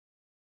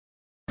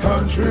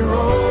Country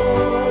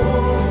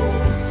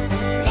roads.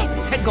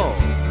 Let's go.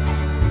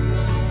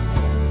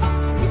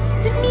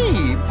 It's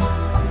me,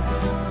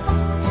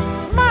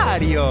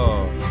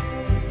 Mario.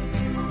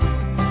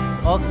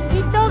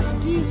 Okie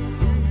dokie.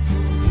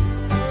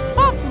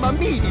 Mamma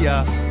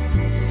mia.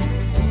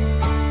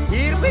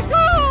 Here we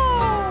go.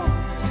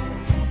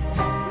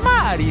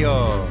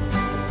 Mario.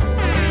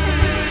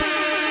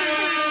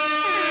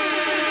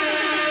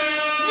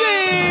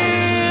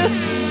 Yes!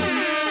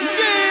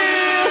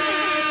 Yes!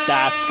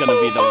 That's gonna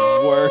be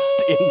the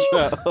worst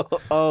intro.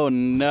 Oh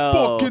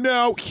no. Fucking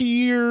out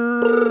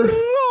here.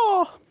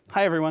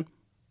 Hi everyone.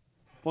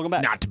 Welcome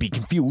back. Not to be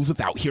confused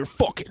with out here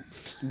fucking.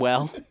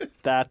 Well,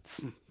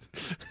 that's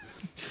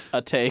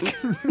a take.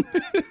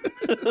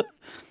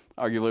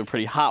 Arguably a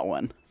pretty hot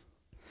one.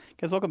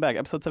 Guys, welcome back.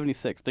 Episode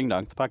 76, Ding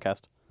Dong. It's a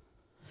podcast.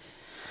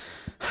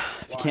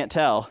 If you can't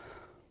tell,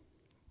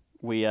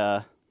 we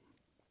have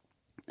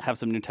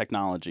some new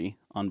technology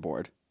on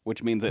board,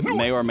 which means it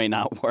may or may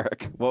not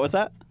work. What was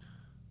that?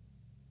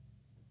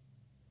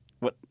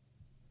 What?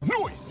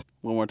 Noise.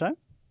 One more time?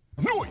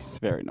 Noise.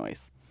 Very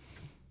nice.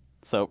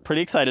 So,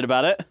 pretty excited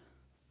about it.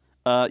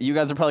 You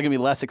guys are probably going to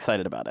be less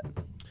excited about it.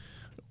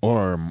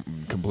 Or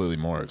completely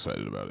more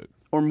excited about it.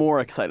 Or more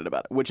excited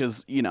about it, which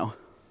is,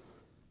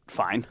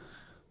 fine.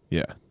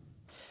 Yeah.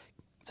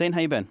 Zane, how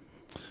you been?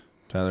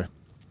 Tyler,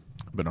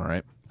 been all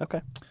right.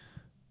 Okay.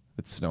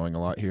 It's snowing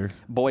a lot here.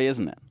 Boy,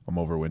 isn't it? I'm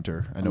over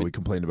winter. I know we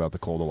complained about the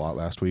cold a lot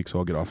last week, so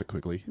I'll get off it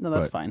quickly. No,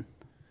 that's fine.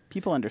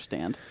 People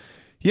understand.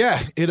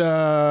 Yeah,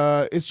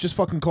 it's just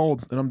fucking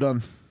cold, and I'm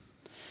done.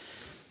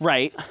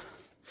 Right.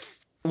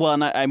 Well,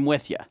 and I'm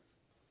with you.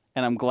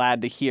 And I'm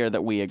glad to hear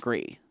that we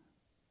agree.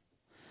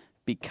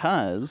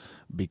 Because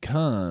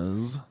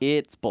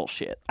it's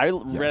bullshit. I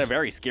read a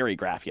very scary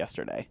graph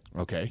yesterday.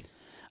 Okay.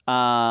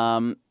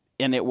 And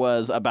it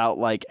was about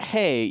like,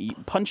 hey,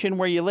 punch in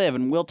where you live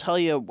and we'll tell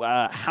you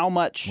how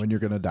much. When you're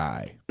going to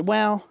die.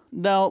 Well,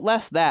 no,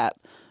 less that.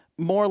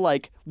 More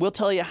like, we'll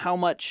tell you how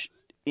much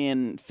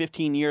in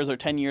 15 years or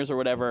 10 years or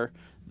whatever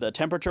the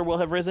temperature will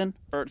have risen.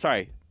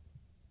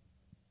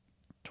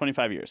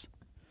 25 years.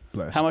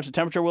 Bless. How much the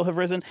temperature will have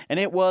risen. And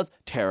it was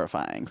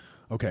terrifying.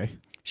 Okay.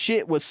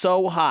 Shit was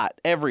so hot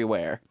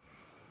everywhere.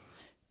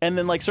 And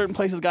then like certain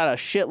places got a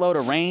shitload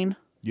of rain.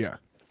 Yeah.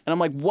 And I'm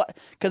like, what?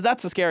 Because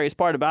that's the scariest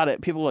part about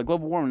it. People are like,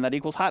 global warming, that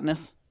equals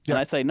hotness. Yeah.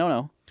 And I say,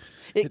 no.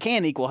 It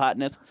can equal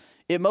hotness.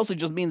 It mostly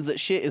just means that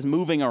shit is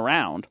moving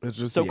around. It's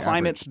just so the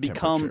climates average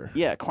become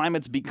temperature.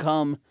 climates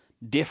become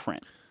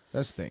different.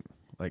 That's the thing.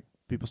 Like,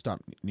 people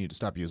need to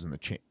stop using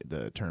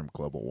the term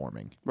global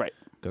warming. Right.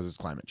 Because it's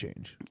climate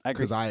change. I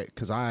agree.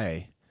 Because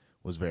I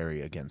was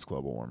very against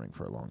global warming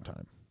for a long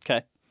time.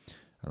 Okay.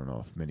 I don't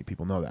know if many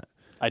people know that.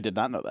 I did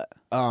not know that.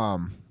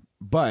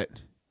 But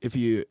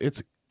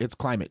it's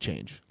climate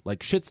change.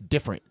 Like, shit's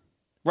different.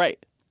 Right.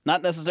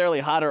 Not necessarily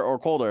hotter or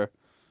colder,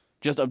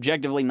 just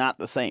objectively not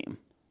the same.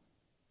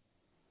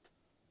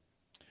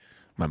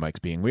 My mic's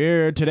being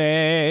weird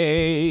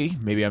today.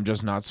 Maybe I'm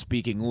just not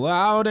speaking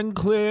loud and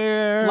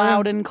clear.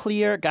 Loud and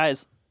clear.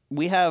 Guys,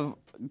 we have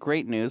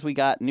great news. We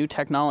got new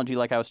technology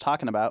like I was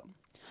talking about,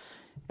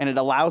 and it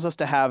allows us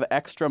to have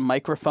extra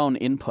microphone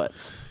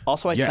inputs.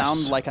 Also, I Yes.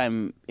 sound like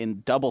I'm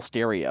in double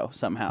stereo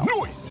somehow.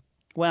 Noise.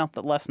 Well,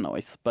 less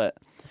noise, but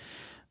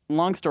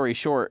long story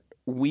short,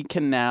 we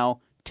can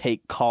now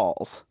take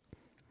calls.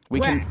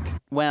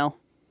 Well,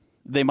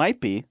 they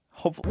might be.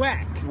 Hopefully.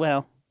 Whack.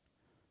 Well,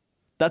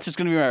 that's just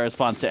going to be my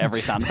response to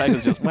every sound effect.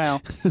 It's just,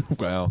 well.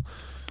 Well.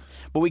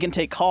 But we can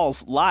take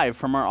calls live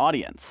from our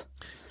audience.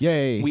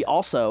 Yay. We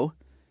also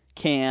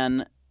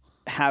can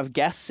have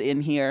guests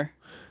in here.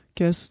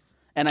 Guess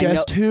And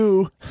guessed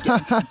who?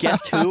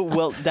 Guest who?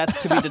 Well,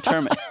 that's to be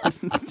determined.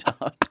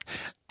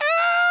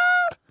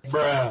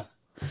 Bruh.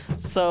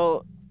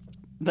 So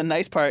the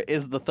nice part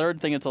is the third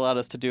thing it's allowed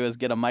us to do is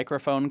get a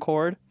microphone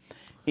cord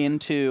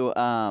into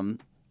a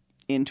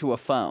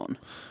phone,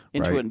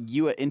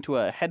 into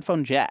a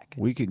headphone jack.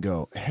 We could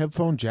go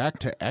headphone jack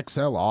to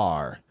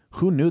XLR.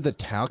 Who knew the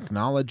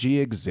technology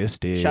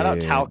existed? Shout out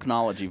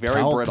Talknology,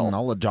 very brittle.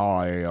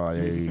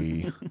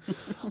 Technology.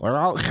 We're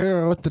out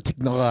here with the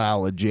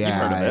technology. You've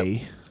heard of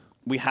it.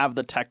 We have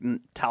the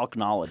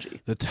Talknology.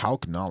 The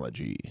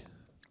Talknology.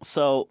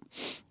 So,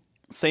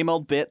 same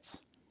old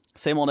bits,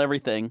 same old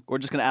everything. We're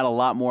just going to add a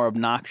lot more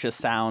obnoxious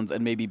sounds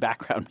and maybe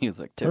background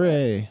music to it.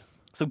 Hooray.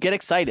 So get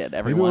excited, Maybe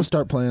everyone. we'll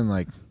start playing,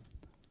 like,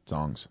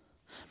 songs.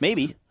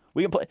 Maybe.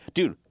 We can play.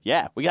 Dude,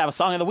 yeah, we can have a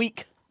song of the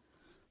week.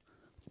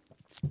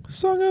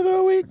 Song of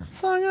the week.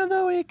 Song of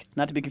the week.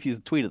 Not to be confused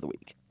with tweet of the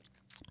week.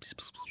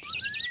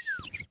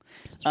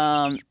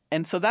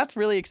 And so that's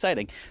really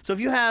exciting. So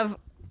if you have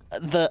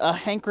a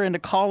hankering to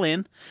call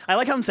in, I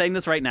like how I'm saying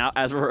this right now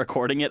as we're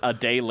recording it a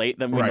day late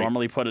than we Right.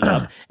 normally put it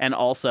up, and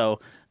also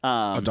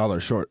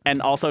 $1 short.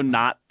 and also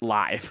not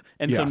live.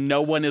 And so Yeah.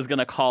 no one is going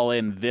to call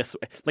in this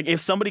way. Like if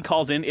somebody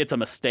calls in, it's a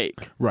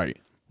mistake. Right.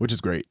 Which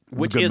is great. It's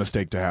Which a good is-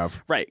 mistake to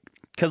have. Right.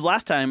 Because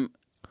last time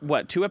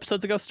what, 2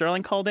 episodes ago,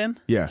 Sterling called in?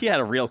 Yeah. He had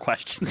a real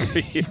question for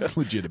you.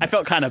 Legitimate. I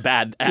felt kind of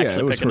bad actually Yeah,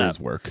 it was picking for up. his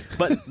work.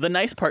 But the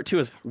nice part, too,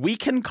 is we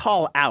can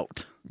call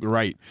out.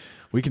 Right.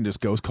 We can just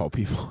ghost call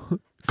people.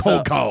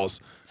 Cold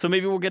calls. So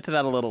maybe we'll get to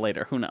that a little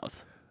later. Who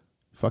knows?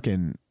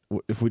 Fucking,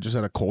 if we just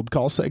had a cold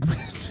call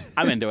segment.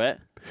 I'm into it.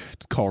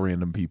 Just call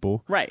random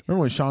people. Right.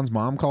 Remember when Sean's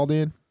mom called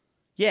in?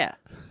 Yeah.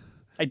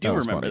 I do That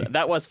was remember funny. that.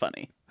 That was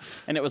funny.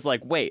 And it was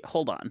like, wait,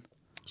 hold on.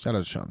 Shout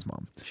out to Sean's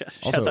mom. Shouts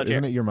Also, out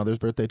isn't here. it your mother's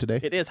birthday today?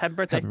 It is. Happy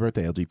birthday. Happy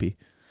birthday, LGP.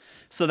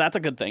 So that's a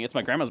good thing. It's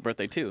my grandma's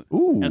birthday, too.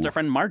 Ooh. And it's our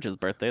friend Marge's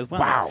birthday as well.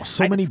 Wow,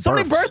 so many So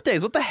many births.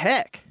 birthdays. What the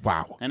heck?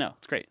 Wow. I know.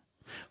 It's great.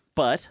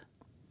 But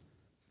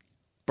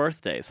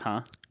birthdays,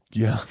 huh?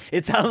 Yeah.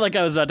 It sounded like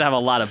I was about to have a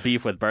lot of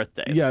beef with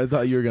birthdays. Yeah, I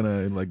thought you were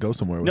going to go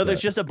somewhere with No, there's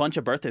that. just a bunch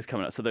of birthdays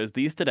coming up. So there's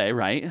these today,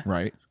 right?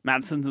 Right.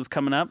 Madison's is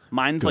coming up.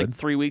 Mine's Good. like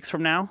 3 weeks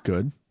from now.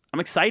 Good. I'm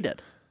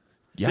excited.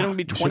 Yeah. I'm going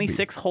to be you should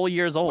 26 whole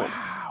years old.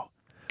 Wow.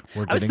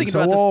 We're I was getting thinking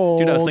so about old.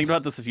 this, dude. I was thinking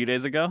about this a few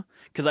days ago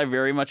because I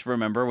very much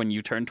remember when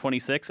you turned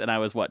 26 and I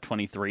was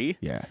 23.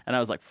 Yeah. And I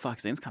was like,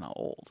 "Fuck, Zane's kind of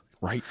old."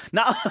 Right.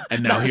 Not,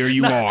 And now here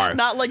you are.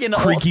 Not like an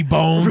Creaky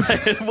bones.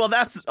 Right. Well,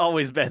 that's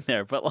always been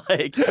there, but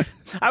like,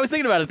 I was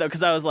thinking about it though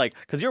because I was like,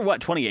 because you're what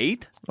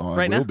 28 Oh,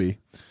 right I will now. be.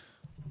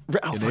 Oh,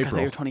 fuck, I thought April.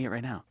 you were 28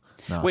 right now.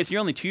 No. Wait, so you're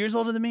only 2 years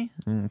older than me?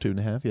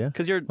 2.5, yeah.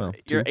 Because you're Well,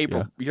 you're 2,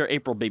 April yeah. you're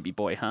April baby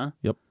boy, huh?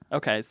 Yep.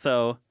 Okay,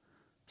 so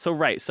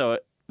right, so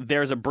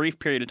there's a brief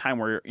period of time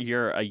where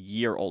you're a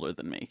year older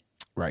than me.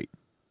 Right.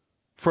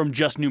 From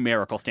just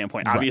numerical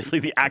standpoint. Right. Obviously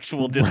the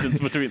actual distance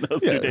between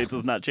those Yeah. two dates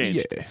has not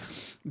changed. Yeah.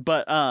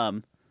 But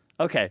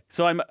okay,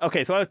 so I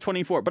was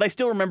 24, but I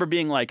still remember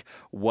being like,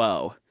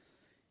 whoa.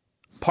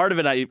 Part of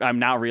it I'm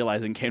now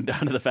realizing came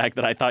down to the fact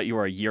that I thought you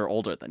were a year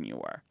older than you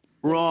were.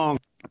 Wrong.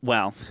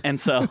 Well, and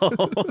so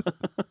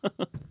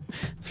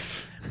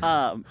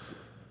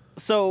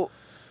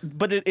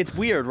but it's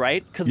weird,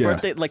 right? Because Yeah.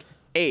 birthday, like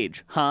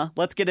age, huh?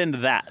 Let's get into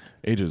that.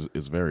 Age is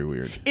very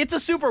weird. It's a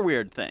super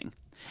weird thing.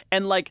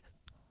 And like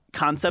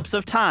concepts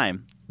of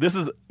time. This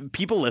is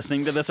people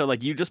listening to this are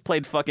like, you just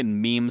played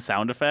fucking meme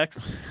sound effects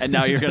and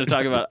now you're going to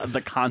talk about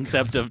the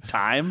concept of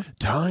time.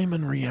 Time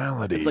and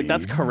reality. It's like,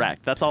 that's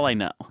correct. That's all I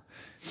know.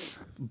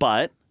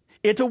 But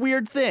it's a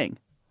weird thing.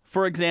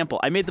 For example,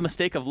 I made the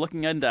mistake of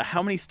looking into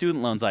how many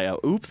student loans I owe.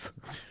 Oops.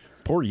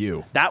 Poor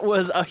you. That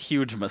was a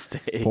huge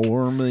mistake.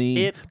 Poor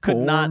me. It could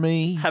Poor not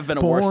me. have been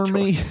a Poor worse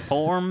me. choice.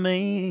 Poor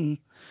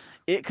me.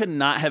 It could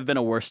not have been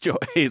a worse choice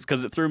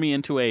because it threw me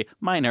into a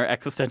minor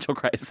existential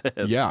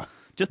crisis. Yeah.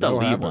 Just a That'll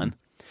lead happen. one.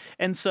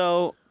 And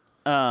so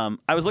I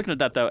was looking at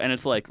that, though, and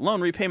it's like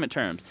loan repayment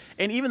terms.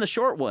 And even the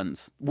short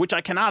ones, which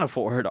I cannot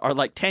afford, are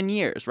like 10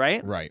 years,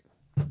 right? Right.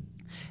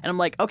 And I'm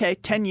like, okay,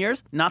 10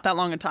 years, not that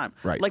long a time.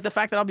 Right. Like the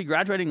fact that I'll be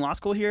graduating law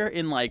school here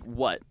in like,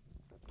 what,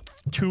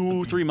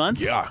 2-3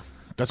 months? Yeah.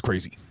 That's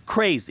crazy.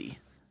 Crazy.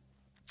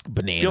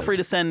 Bananas. Feel free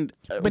to send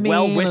well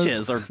Bananas.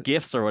 wishes or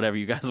gifts or whatever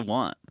you guys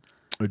want.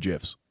 Or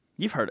GIFs.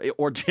 You've heard it.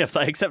 Or GIFs.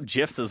 I accept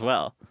GIFs as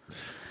well.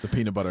 The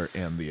peanut butter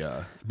and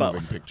the Both.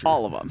 moving picture.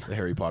 All of them. The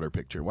Harry Potter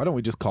picture. Why don't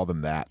we just call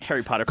them that?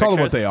 Harry Potter Call them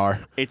what pictures. they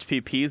are.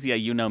 HPPs, yeah,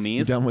 you know You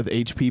me's. done with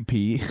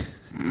HPP?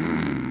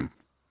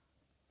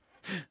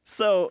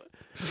 So,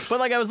 but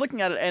like I was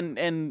looking at it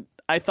and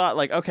I thought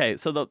like, okay,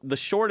 so the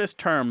shortest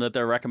term that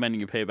they're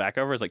recommending you pay back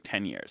over is like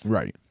 10 years.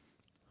 Right.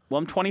 Well,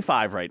 I'm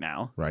 25 right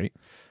now. Right.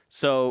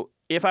 So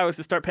if I was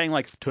to start paying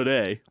like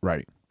today,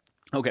 Right.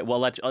 okay, well,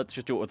 let's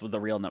just do it with the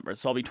real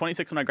numbers. So I'll be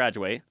 26 when I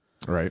graduate.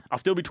 Right. I'll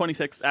still be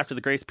 26 after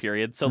the grace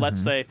period. So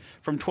let's say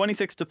from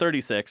 26 to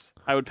 36,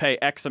 I would pay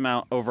X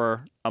amount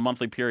over a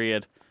monthly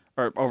period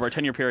or over a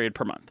 10-year period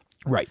per month.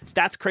 Right.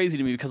 That's crazy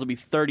to me because I'll be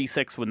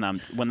 36 when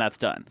that's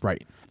done.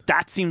 Right.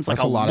 That seems like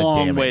That's a lot of long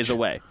damage. ways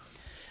away.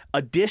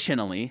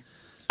 Additionally,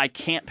 I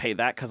can't pay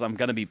that because I'm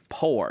going to be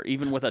poor,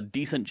 even with a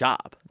decent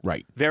job.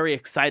 Right. Very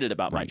excited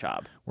about my Right.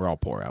 job. We're all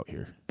poor out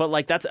here. But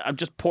like I'm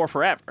just poor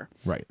forever.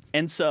 Right.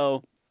 And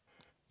so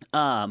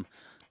then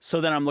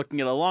I'm looking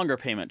at a longer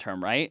payment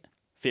term, right?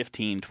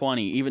 15,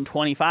 20, even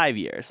 25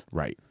 years.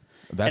 Right.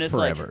 And That's it's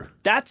forever.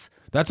 Like,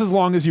 That's as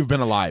long as you've been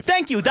alive.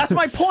 thank you. That's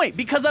my point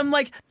because I'm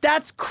like,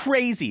 that's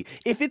crazy.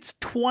 If it's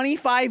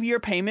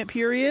 25-year payment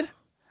period,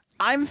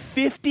 I'm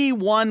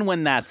 51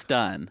 when that's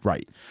done.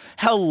 Right.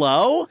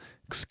 Hello?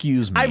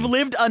 Excuse me. I've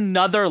lived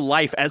another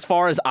life as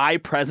far as I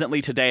presently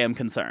today am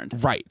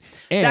concerned. Right.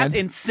 And That's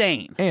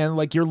insane. and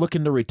like you're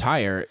looking to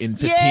retire in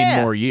 15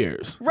 Yeah. more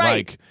years.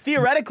 Right. Like,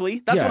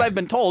 Theoretically, that's Yeah. what I've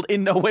been told.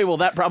 In no way will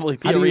that probably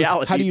be how a do you,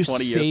 reality how do you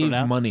 20 years from save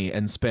now. money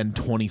and spend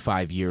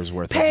 25 years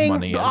worth Paying of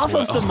money off as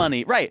well? of some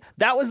money. Right.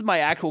 That was my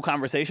actual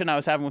conversation I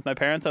was having with my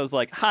parents. I was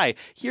like, hi,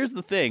 here's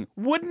the thing.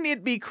 Wouldn't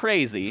it be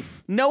crazy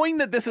knowing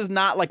that this is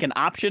not like an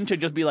option to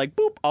just be like,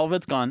 boop, all of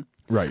it's gone?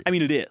 Right. I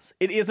mean, it is.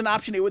 It is an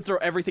option. It would throw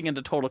everything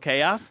into total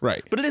chaos.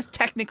 Right. But it is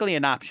technically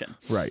an option.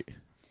 Right.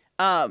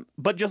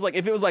 But just like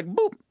if it was like,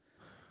 boop,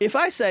 if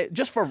I say,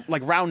 just for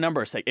like round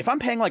numbers sake, if I'm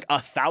paying like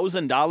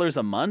 $1,000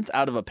 a month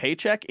out of a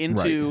paycheck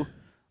into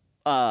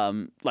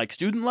like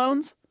student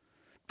loans,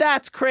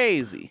 that's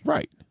crazy.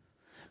 Right.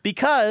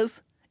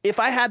 Because if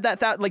I had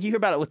that, like you hear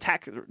about it with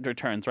tax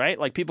returns, right?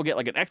 Like people get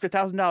like an extra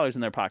 $1,000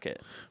 in their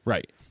pocket.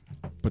 Right.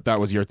 But that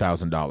was your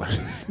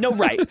 $1,000. No,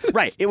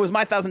 right. It was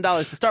my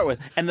 $1,000 to start with,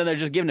 and then they're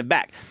just giving it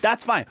back.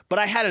 That's fine. But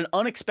I had an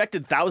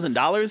unexpected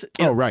 $1,000.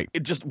 Oh, right.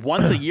 It just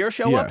once a year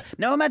show up.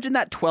 Now imagine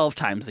that 12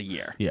 times a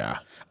year. Yeah.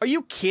 Are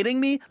you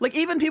kidding me? Like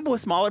even people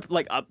with smaller,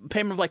 like a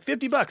payment of like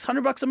 $50,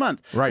 $100 a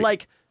month. Right.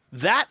 Like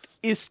that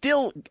is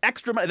still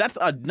extra money. That's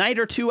a night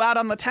or two out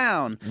on the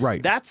town.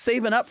 Right. That's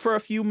saving up for a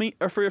few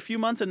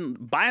months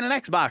and buying an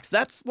Xbox.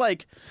 That's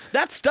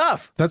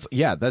stuff. That's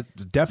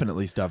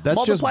definitely stuff. That's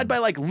Multiplied just by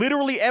like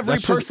literally every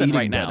that's just person eating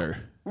right now. better.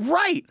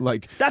 Right.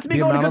 Like that's me the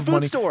going to a amount good of food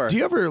money. store. Do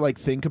you ever like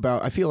think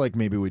about, I feel like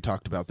maybe we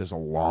talked about this a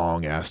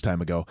long ass time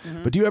ago,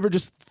 Mm-hmm. but do you ever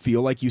just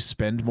feel like you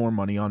spend more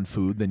money on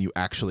food than you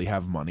actually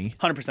have money?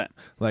 100%.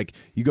 Like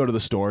you go to the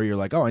store, you're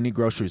like, oh, I need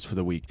groceries for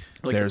the week.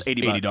 Like There's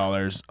 $80,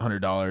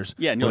 $100,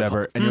 yeah, and you're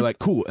whatever. like, And you're like,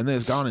 cool. And then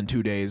it's gone in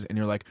 2 days. And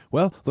you're like,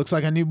 well, looks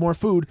like I need more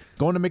food.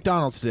 Going to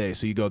McDonald's today.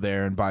 So you go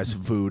there and buy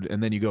some food.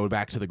 And then you go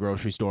back to the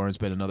grocery store and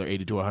spend another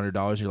 $80 to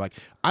 $100. You're like,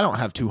 I don't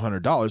have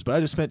 $200, but I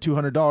just spent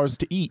 $200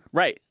 to eat.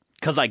 Right.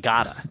 Because I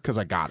gotta.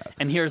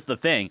 And here's the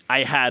thing.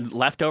 I had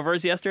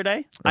leftovers yesterday.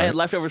 Right. I had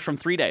leftovers from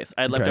 3 days.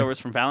 I had Okay. leftovers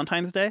from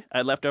Valentine's Day. I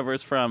had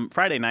leftovers from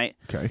Friday night.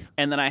 Okay.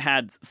 And then I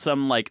had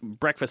some like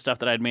breakfast stuff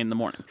that I'd made in the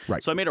morning.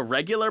 Right. So I made a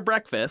regular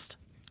breakfast.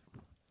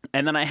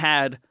 And then I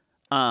had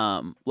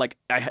I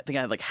think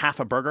I had like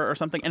half a burger or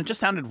something. And it just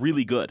sounded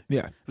really good.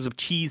 Yeah. It was a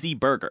cheesy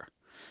burger.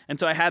 And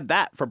so I had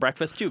that for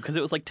breakfast too, because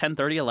it was like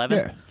 10:30, 11.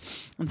 Yeah.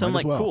 And so I'm Might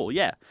like, as well. cool,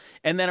 yeah.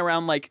 And then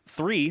around like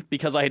 3,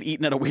 because I had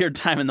eaten at a weird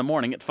time in the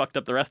morning, it fucked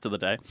up the rest of the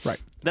day. Right.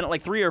 Then at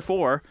like 3 or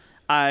 4,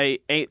 I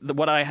ate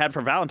what I had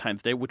for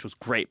Valentine's Day, which was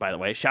great, by the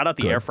way. Shout out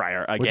the Good. air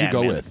fryer again. What'd you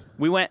go man. with?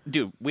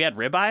 We had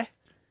ribeye.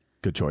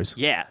 Good choice.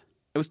 Yeah.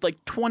 It was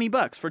like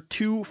 $20 for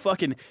 2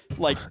 fucking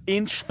like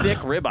inch thick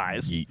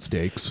ribeyes. Eat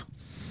steaks.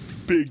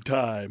 Big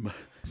time.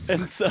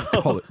 And so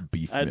Call it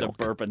beef I had milk.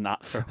 to burp and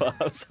not throw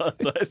up, so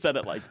I said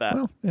it like that.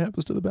 Well, it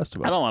happens to the best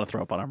of us. I don't want to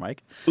throw up on our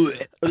mic.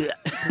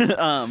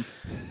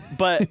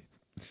 But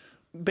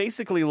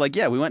basically, like,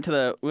 yeah, we went to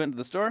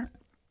the store,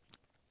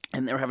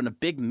 and they were having a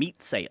big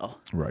meat sale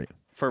Right.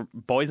 for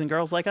boys and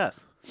girls like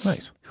us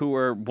Nice. who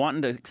were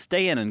wanting to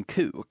stay in and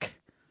cook,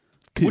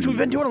 which we've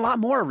been doing a lot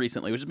more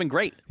recently, which has been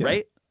great, Yeah.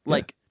 right? Yeah.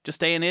 Like just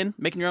staying in,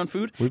 making your own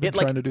food. We've been It,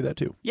 like, trying to do that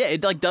too. yeah,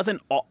 it like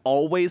doesn't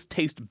always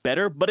taste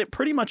better, but it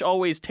pretty much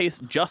always tastes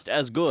just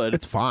as good.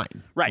 It's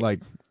fine. Right. Like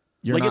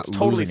you're Like, not it's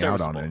totally losing out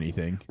on serviceable.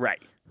 anything.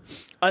 Right.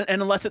 And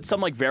unless it's some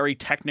like very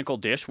technical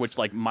dish, which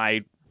like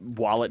my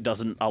wallet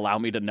doesn't allow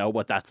me to know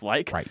what that's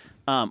like. Right.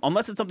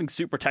 Unless it's something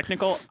super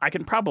technical, I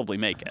can probably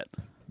make it.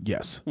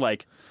 Yes.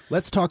 Like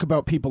Let's talk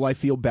about people I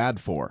feel bad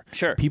for.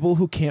 Sure. People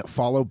who can't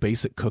follow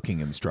basic cooking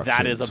instructions.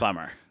 that is a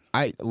bummer.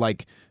 I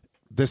like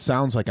this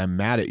sounds like I'm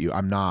mad at you.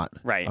 I'm not.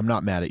 Right. I'm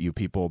not mad at you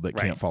people that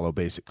Right. can't follow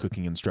basic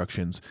cooking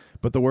instructions.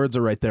 But the words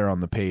are right there on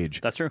the page.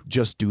 That's true.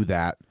 Just do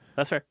that.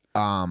 That's fair.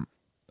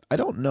 I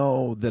don't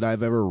know that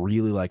I've ever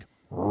really like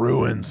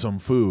ruined some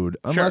food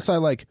unless I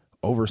like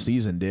over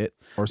seasoned it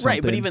or something.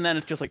 Right, but even then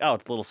it's just like, oh,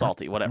 it's a little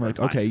salty, whatever. I'm like,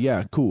 fine. okay,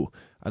 yeah, cool.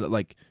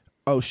 Like,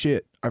 oh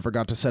shit, I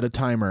forgot to set a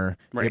timer.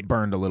 Right. It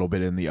burned a little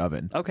bit in the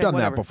oven. Okay, done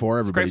whatever. that before.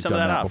 Scrape Everybody's some of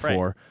done that that off, right.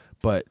 before.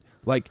 But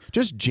like,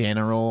 just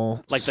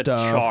general Like stuff.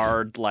 the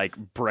charred like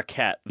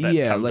briquette that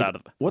yeah, comes like out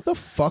of what the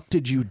fuck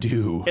did you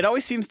do? It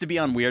always seems to be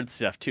on weird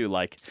stuff too,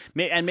 like,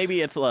 and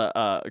maybe it's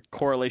a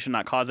correlation,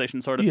 not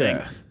causation sort of Yeah.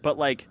 thing. But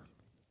like,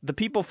 the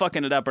people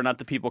fucking it up are not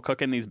the people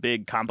cooking these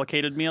big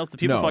complicated meals. The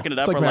people No, fucking it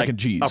it's up like are mac like and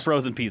cheese. a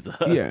frozen pizza.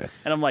 Yeah.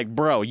 And I'm like,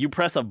 bro, you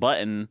press a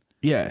button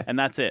Yeah. and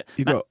that's it.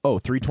 You go, oh,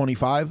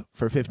 325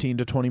 for 15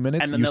 to 20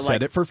 minutes. And then You they're set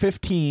like, it for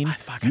 15.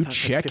 Fuck, I You thought it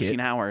said check 15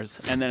 it. hours,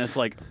 and then it's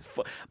like,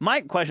 my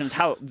question is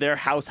how their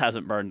house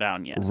hasn't burned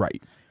down yet.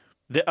 Right.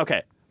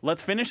 Okay,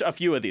 let's finish a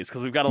few of these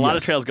because we've got a lot of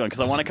Yes. trails going. Because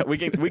I want to,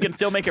 we can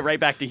still make it right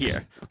back to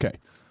here. Okay.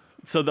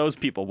 So those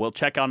people, we'll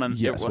check on them.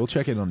 Yes, we'll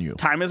check in on you.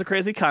 Time is a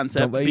crazy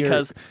concept Don't let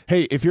because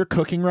hey, if you're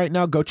cooking right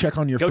now, go check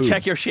on your go food.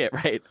 check your shit.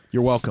 Right.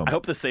 You're welcome. I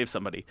hope this saves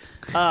somebody.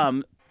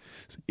 Time,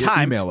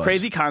 Email us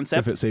crazy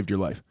concept. if it saved your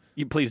life.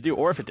 You please do,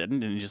 or if it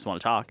didn't and you just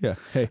want to talk. Yeah.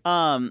 Hey.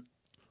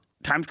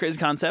 Time's crazy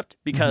concept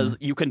because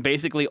Mm-hmm. you can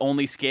basically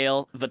only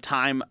scale the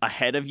time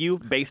ahead of you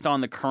based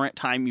on the current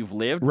time you've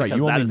lived. Right, because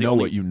you that only is the know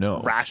only what you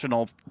know.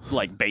 Rational,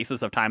 like,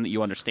 basis of time that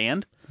you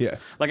understand. Yeah.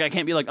 Like, I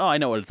can't be like, oh, I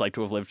know what it's like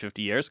to have lived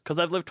 50 years because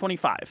I've lived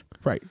 25.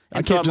 Right. I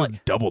And so can't I'm just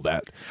like- double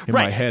that in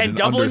Right, my head and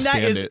doubling that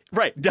understand is it.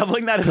 right.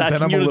 Doubling that is 'Cause then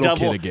asking I'm a you to little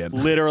double kid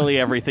again. literally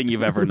everything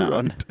you've ever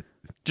known.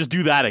 Just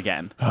do that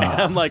again. And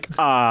I'm like,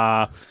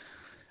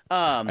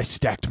 I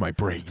stacked my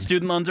brains.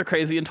 student loans are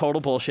crazy and total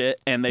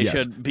bullshit, and they Yes,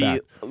 should be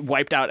that.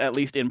 wiped out at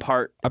least in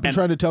part. I've been And-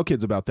 than to tell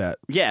kids about that.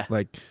 Yeah.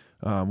 Like,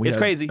 we It's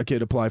had crazy. a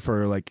kid apply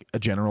for like a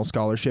general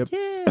scholarship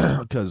Yeah.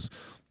 because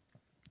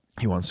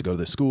he wants to go to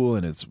this school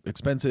and it's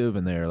expensive,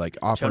 and they're like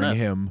offering enough.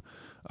 him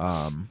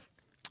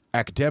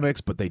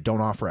academics, but they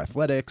don't offer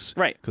athletics.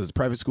 Right. Because it's a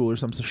private school or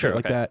some shit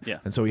like okay. that. Yeah.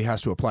 And so he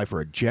has to apply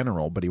for a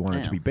general, but he wanted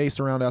it to be based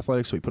around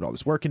athletics. So he put all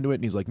this work into it.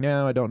 And he's like,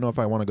 no, I don't know if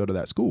I want to go to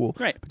that school.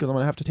 Right. Because I'm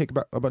going to have to take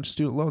a bunch of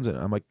student loans in it.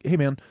 I'm like, hey,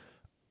 man,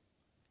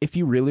 if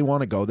you really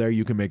want to go there,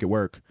 you can make it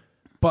work.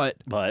 But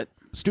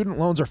student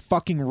loans are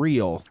fucking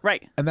real.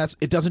 Right. And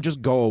it doesn't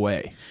just go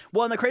away.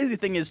 Well, and the crazy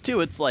thing is, too,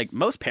 it's like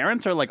most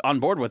parents are like on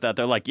board with that.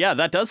 They're like, yeah,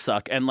 that does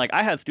suck. And like,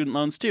 I had student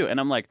loans, too. And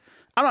I'm like,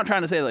 I'm not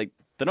trying to say like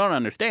they don't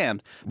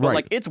understand. But Right.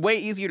 like, it's way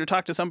easier to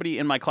talk to somebody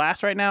in my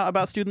class right now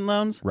about student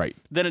loans Right.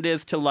 than it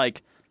is to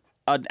like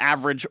an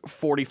average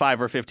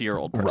 45 or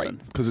 50-year-old person.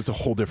 Right. Because it's a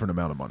whole different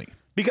amount of money.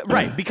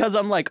 Because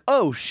I'm like,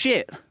 oh,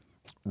 shit.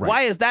 Right.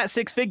 Why is that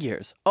 6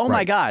 figures? Oh, my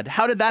Right. God.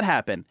 How did that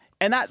happen?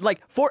 And that,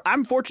 like,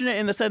 I'm fortunate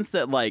in the sense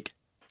that, like,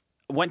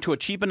 went to a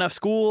cheap enough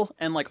school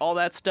and, like, all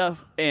that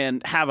stuff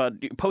and have a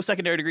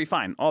post-secondary degree,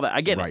 fine, all that.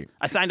 I get Right. it.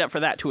 I signed up for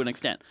that to an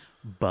extent.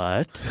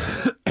 But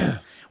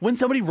when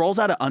somebody rolls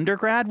out of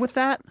undergrad with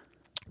that,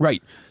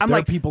 Right. I'm there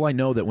like- are people I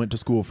know that went to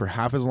school for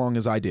half as long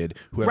as I did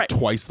who have Right.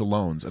 twice the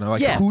loans. And I'm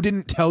like, Yeah. who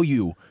didn't tell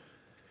you?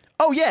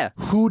 oh, yeah.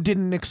 Who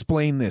didn't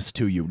explain this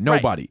to you?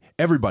 Nobody.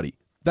 Everybody.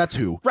 That's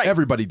who. Right.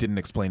 Everybody didn't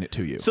explain it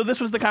to you. So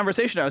this was the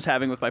conversation I was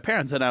having with my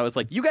parents, and I was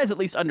like, you guys at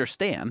least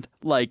understand,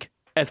 like,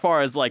 as far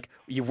as, like,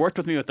 you've worked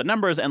with me with the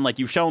numbers and, like,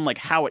 you've shown, like,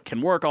 how it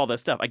can work, all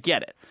this stuff. I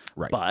get it.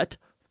 Right. But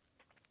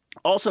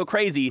also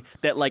crazy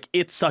that, like,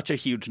 it's such a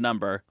huge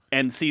number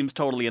and seems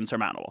totally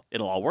insurmountable.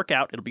 It'll all work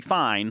out. It'll be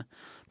fine.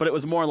 But it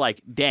was more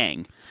like,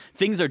 dang,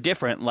 things are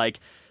different. Like,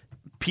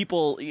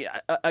 people,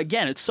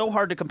 again, it's so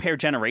hard to compare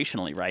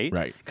generationally, right?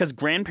 Right. Because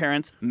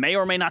grandparents may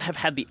or may not have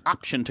had the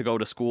option to go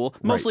to school,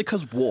 mostly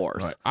because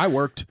wars. Right. I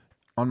worked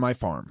on my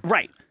farm.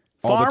 Right.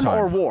 All the Farm time.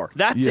 or war.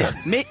 That's Yeah.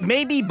 it.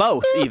 Maybe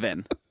both,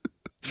 even.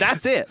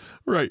 That's it.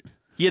 Right.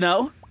 You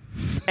know?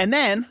 And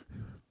then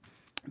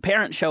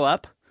parents show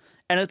up,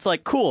 and it's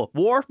like, cool,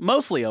 war,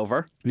 mostly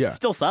over. Yeah.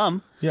 Still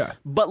some, Yeah.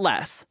 but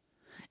less.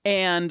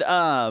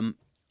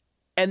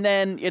 And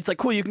then it's like,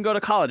 cool, you can go to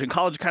college. And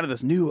college is kind of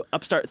this new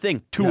upstart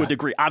thing to Yeah. a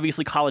degree.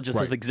 Obviously, colleges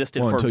Right. have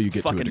existed Well, for until you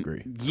get to a fucking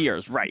degree.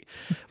 years. Right.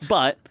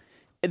 But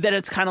then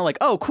it's kind of like,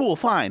 oh, cool,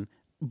 fine.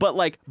 But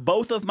like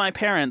both of my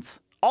parents,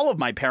 all of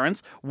my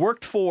parents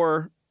worked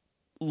for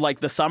like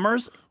the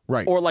summers.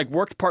 Right. Or like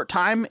worked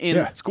part-time in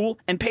Yeah. school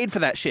and paid for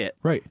that shit.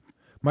 Right.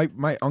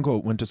 My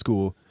uncle went to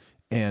school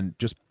and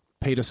just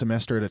paid a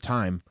semester at a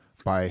time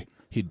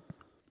he'd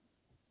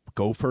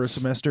go for a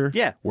semester,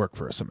 Yeah. work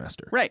for a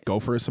semester. Right. Go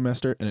for a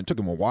semester, and it took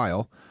him a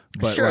while.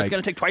 But Sure, like, it's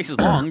going to take twice as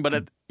long, but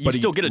you but he,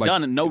 still get it like,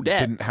 done and no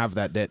debt. Didn't have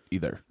that debt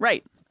either.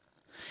 Right.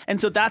 And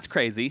so that's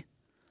crazy.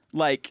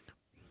 Like,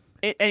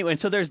 anyway,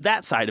 so there's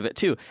that side of it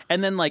too.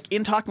 And then, like,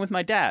 in talking with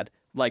my dad,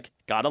 like,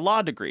 got a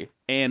law degree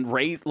and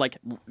raised, like,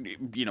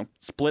 you know,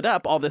 split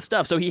up all this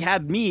stuff. So he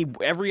had me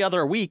every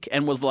other week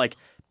and was, like,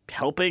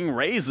 helping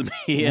raise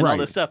me and all Right.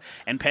 this stuff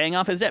and paying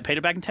off his debt, paid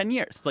it back in 10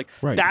 years. It's like,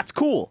 Right. that's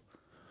cool.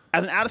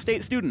 As an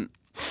out-of-state student,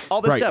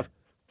 all this Right. stuff,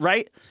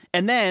 right?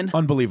 And then...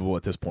 Unbelievable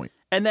at this point.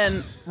 And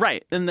then,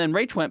 right. And then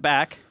Rach went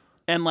back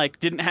and, like,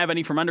 didn't have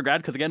any from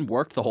undergrad because, again,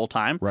 worked the whole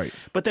time. Right.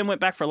 But then went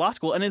back for law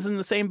school and is in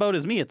the same boat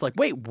as me. It's like,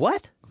 wait,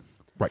 what?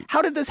 Right.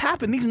 How did this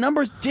happen? These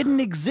numbers didn't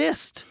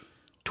exist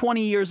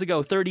 20 years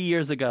ago, 30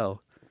 years ago.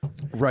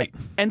 Right.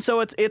 And so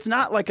it's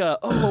not like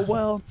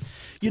well,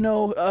 you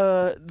know,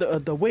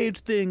 the wage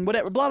thing,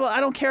 whatever, blah, blah. I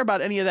don't care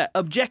about any of that.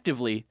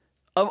 Objectively,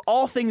 of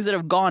all things that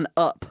have gone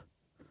up,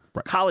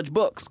 Right. college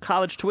books,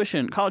 college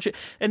tuition, college,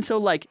 and so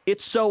like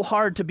it's so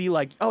hard to be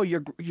like, oh,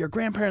 your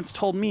grandparents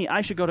told me I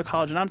should go to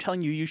college, and I'm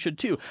telling you, you should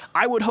too.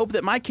 I would hope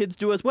that my kids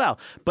do as well.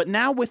 But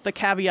now with the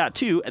caveat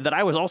too, that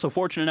I was also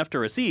fortunate enough to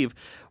receive,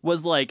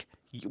 was like,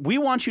 we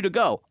want you to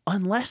go,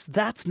 unless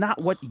that's not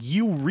what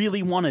you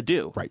really want to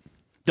do. Right.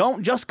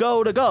 Don't just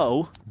go to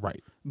go.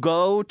 Right.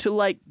 Go to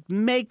like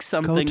make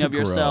something to of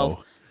yourself.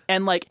 grow.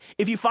 And like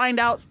if you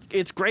find out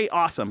it's great,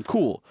 awesome,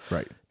 cool.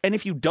 Right. And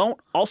if you don't,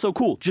 also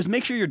cool. Just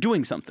make sure you're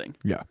doing something.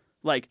 Yeah.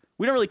 Like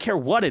we don't really care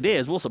what it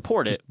is, we'll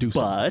support it. Do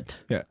something. But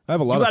Yeah. I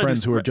have a lot You of gotta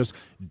friends do- who are right. just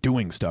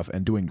doing stuff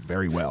and doing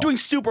very well. doing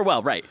super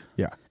well, right.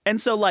 Yeah. And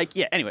so like,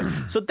 yeah, anyway.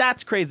 So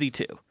that's crazy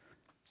too.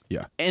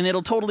 Yeah. And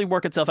it'll totally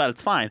work itself out.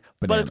 It's fine.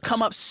 But Bananas. it's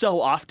come up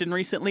so often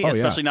recently, Oh, yeah.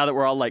 especially now that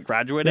we're all like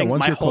graduating. Yeah. Once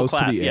My you're whole close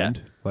class, to the yeah.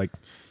 end, like,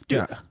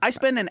 Dude, yeah. I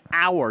spent an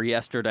hour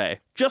yesterday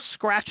just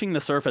scratching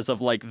the surface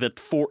of like the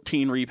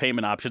 14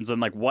 repayment options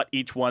and like what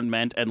each one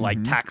meant and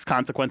like tax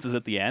consequences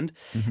at the end.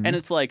 And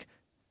it's like,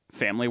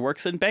 family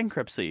works in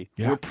bankruptcy.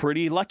 Yeah. We're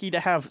pretty lucky to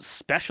have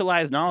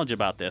specialized knowledge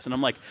about this. And I'm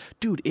like,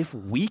 dude, if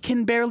we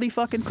can barely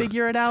fucking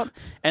figure it out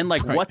and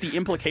like Right. what the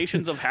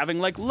implications of having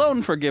like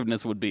loan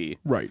forgiveness would be.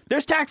 Right.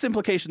 There's tax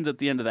implications at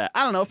the end of that.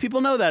 I don't know if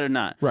people know that or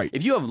not. Right.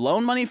 If you have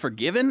loan money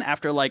forgiven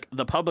after like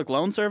the public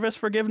loan service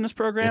forgiveness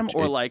program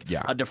or like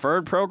yeah. a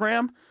deferred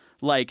program,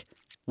 like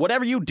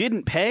whatever you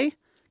didn't pay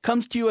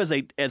comes to you as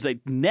a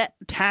net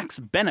tax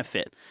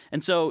benefit.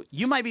 And so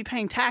you might be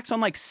paying tax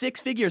on like 6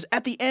 figures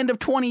at the end of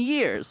 20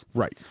 years.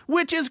 Right.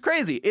 Which is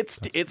crazy. It's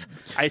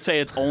I say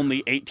it's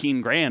only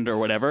 18 grand or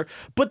whatever,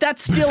 but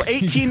that's still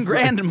 18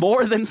 grand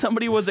more than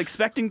somebody was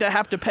expecting to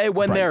have to pay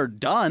when they're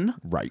done.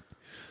 Right.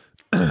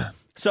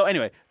 So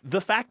anyway,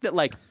 the fact that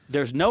like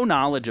there's no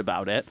knowledge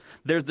about it,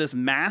 there's this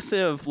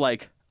massive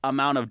like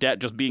amount of debt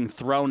just being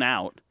thrown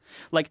out.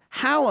 Like,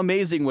 how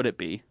amazing would it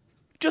be,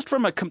 just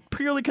from a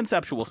purely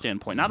conceptual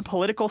standpoint, not a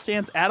political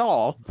stance at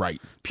all, Right.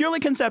 purely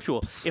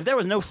conceptual, if there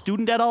was no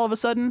student debt all of a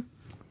sudden,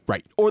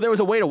 Right. or there was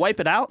a way to wipe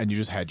it out, And you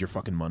just had your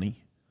fucking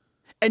money.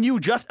 and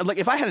you just, like,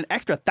 if I had an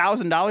extra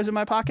 $1,000 in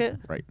my pocket,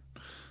 Right.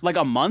 like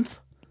a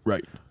month,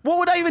 Right. what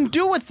would I even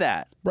do with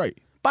that? Right.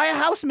 Buy a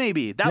house,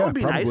 maybe. That Yeah, would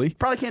be probably. nice.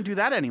 Probably can't do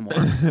that anymore.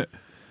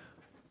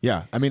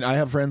 Yeah. I mean, I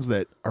have friends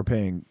that are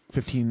paying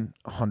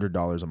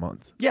 $1,500 a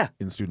month Yeah.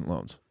 in student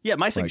loans. Yeah,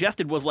 my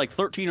suggested was like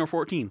 13 or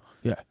 14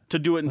 Yeah. to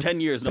do it in 10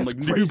 years. And I'm That's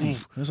like, crazy. "No."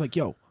 I was like,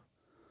 yo,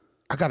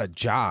 I got a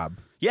job.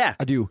 Yeah,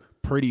 I do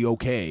pretty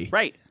okay.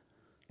 right.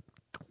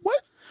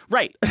 What?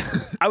 Right.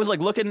 I was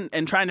like looking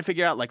and trying to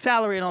figure out like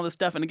salary and all this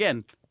stuff. And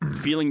again,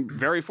 feeling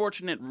very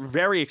fortunate,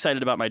 very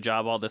excited about my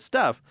job, all this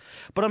stuff.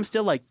 But I'm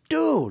still like,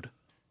 dude,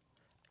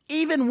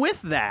 even with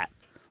that,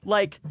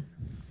 like,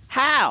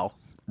 how?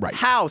 Right.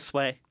 How,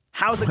 Sway?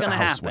 How's it going to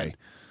How, happen? Sway?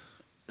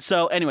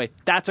 So anyway,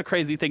 that's a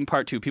crazy thing.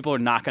 Part 2. People are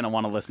not going to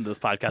want to listen to this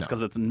podcast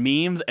because it's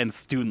memes and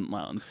student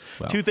loans.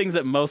 Well. 2 things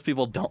that most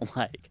people don't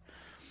like.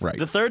 Right.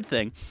 The third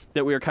thing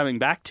that we were coming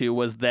back to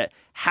was that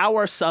how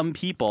are some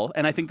people,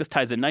 and I think this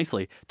ties in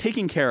nicely,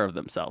 taking care of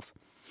themselves?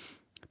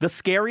 The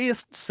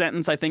scariest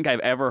sentence I think I've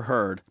ever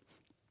heard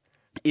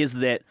is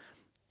that,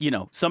 you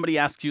know, somebody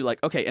asks you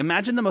like, okay,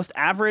 imagine the most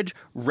average,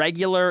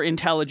 regular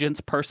intelligence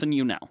person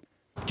you know.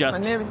 Just,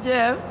 My name is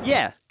Jeff.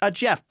 yeah, a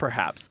Jeff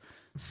perhaps.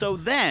 So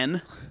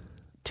then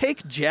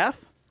take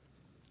Jeff,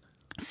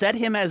 set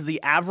him as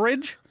the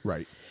average.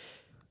 Right.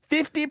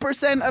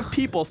 50% of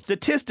people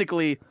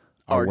statistically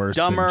Are are worse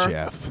than dumber,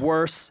 Jeff.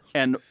 worse,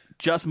 and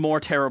just more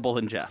terrible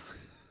than Jeff.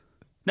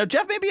 Now,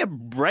 Jeff may be a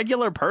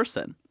regular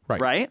person, Right.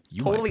 right?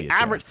 You might Totally be a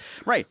average.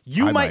 Jeff. Right. I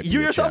You might be you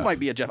a yourself Jeff. might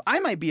be a Jeff. I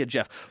might be a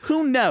Jeff.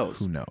 Who knows?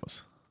 Who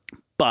knows?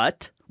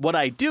 But what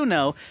I do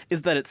know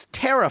is that it's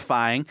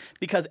terrifying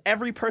because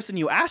every person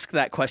you ask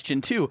that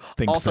question to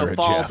Thinks also they're a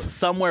falls Jeff.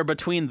 somewhere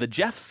between the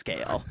Jeff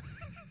scale.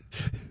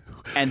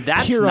 And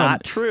that's Here not on,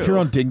 true. Here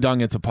on Ding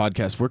Dong, it's a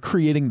podcast. We're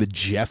creating the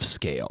Jeff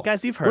scale.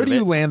 Guys, you've heard Where of do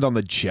you it. land on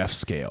the Jeff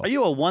scale? Are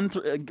you a 1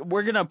 through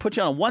we're going to put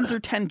you on a 1 through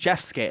 10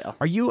 Jeff scale.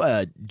 Are you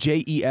a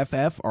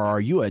JEFF or are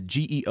you a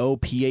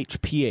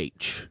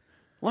GEOPHPH?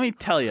 Let me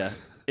tell you,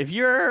 if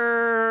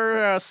you're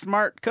a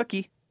smart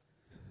cookie,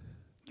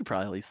 you're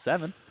probably at least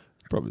 7.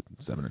 Probably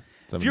 7.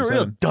 If you're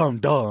real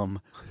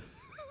dumb,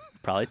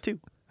 probably 2.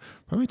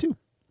 Probably 2.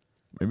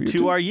 Maybe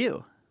 2 are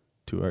you.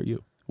 2 are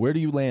you. Where do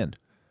you land?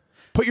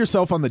 Put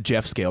yourself on the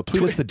Jeff scale.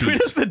 Tweet us the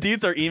Tweet us deets. the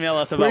deets or email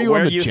us Where about are you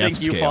on where the you Jeff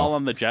think you scale? fall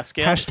on the Jeff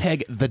scale.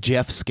 Hashtag the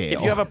Jeff scale.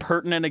 If you have a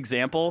pertinent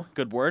example,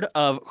 good word,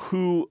 of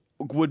who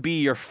would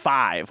be your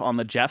 5 on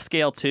the Jeff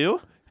scale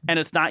too, and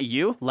it's not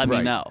you, let me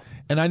Right. know.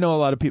 And I know a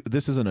lot of people,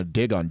 this isn't a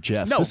dig on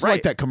Jeff. No, this is right.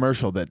 like that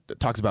commercial that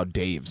talks about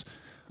Daves.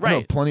 I know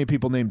Right. plenty of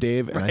people named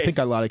Dave, and I Right. think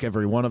I like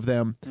every one of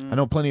them. I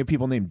know plenty of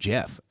people named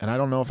Jeff, and I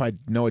don't know if I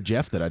know a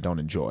Jeff that I don't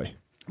enjoy.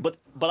 But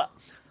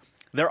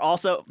they're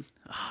also,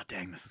 oh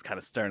dang, this is kind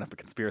of stirring up a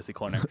conspiracy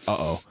corner.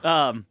 Uh-oh.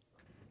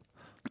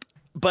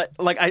 But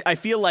like I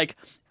feel like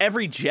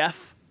every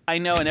Jeff I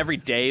know and every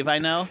Dave I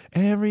know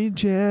Every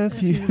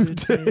Jeff you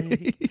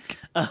take.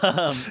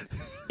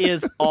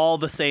 is all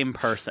the same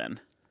person.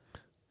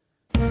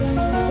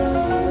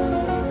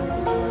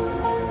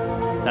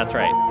 That's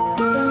right.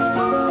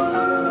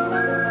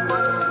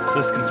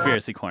 This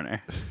Conspiracy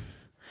Corner.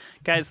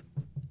 Guys,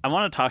 I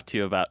want to talk to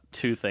you about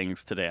 2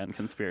 things today on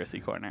Conspiracy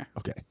Corner.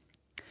 Okay.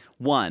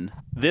 1,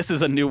 this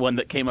is a new one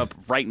that came up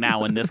right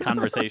now in this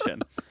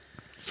conversation.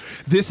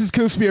 This is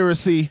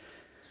conspiracy.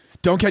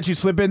 Don't catch you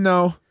slipping,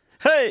 though.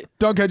 Hey,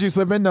 Don't catch you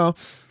slipping, no.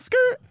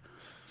 skirt.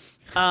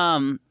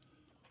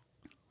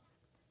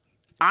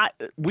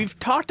 We've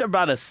talked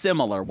about a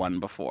similar one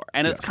before,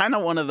 and it's Yes. kind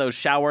of one of those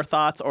shower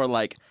thoughts or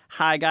like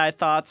hi guy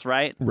thoughts,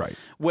 right? Right.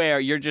 Where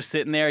you're just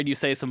sitting there and you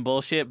say some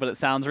bullshit, but it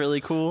sounds really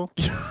cool.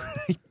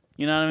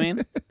 You know what I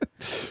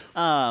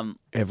mean?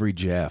 Every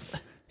Jeff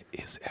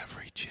is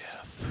every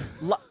Jeff.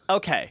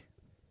 Okay.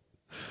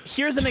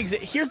 Here's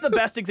the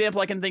best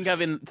example I can think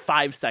of in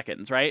 5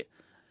 seconds, right?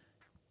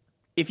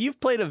 If you've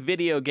played a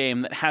video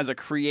game that has a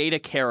create a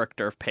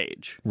character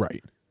page,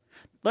 Right.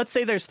 let's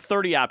say there's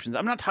 30 options.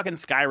 I'm not talking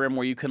Skyrim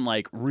where you can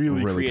like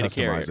really create a customize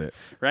character, it.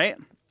 right?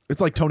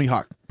 It's like Tony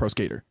Hawk, Pro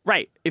Skater.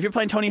 Right. If you're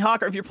playing Tony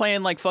Hawk or if you're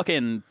playing like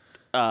fucking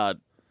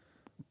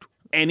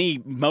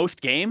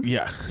most game,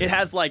 Yeah. it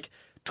has like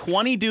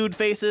 20 dude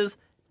faces,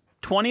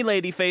 20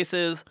 lady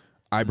faces.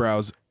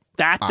 Eyebrows,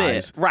 That's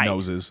eyes, it. Right.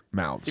 noses,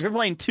 mouths. If you're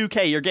playing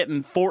 2K, you're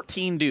getting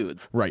 14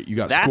 dudes. Right. You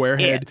got That's square it.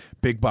 head,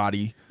 big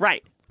body,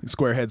 Right.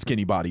 square head,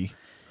 skinny body.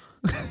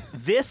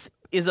 This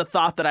is a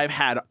thought that I've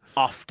had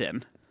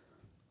often.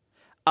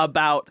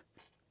 about,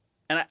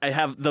 and I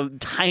have the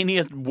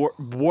tiniest,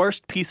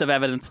 worst piece of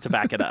evidence to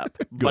back it up,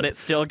 but it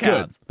still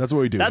counts. Good. That's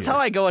what we do. That's here. how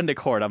I go into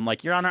court. I'm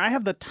like, Your Honor, I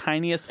have the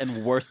tiniest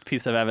and worst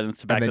piece of evidence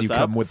to back and then this you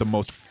up. come with the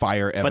most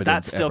fire evidence but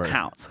that still ever.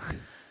 counts.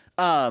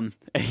 And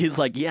he's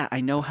like, yeah,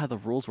 I know how the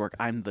rules work.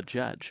 I'm the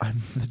judge.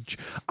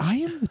 I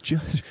am the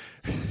judge.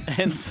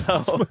 And so,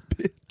 My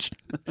bitch.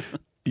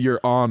 Your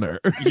Honor.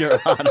 Your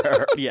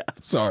Honor, yeah.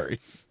 Sorry.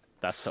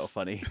 That's so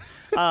funny.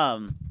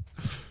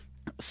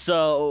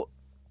 So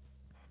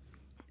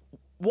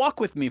walk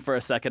with me for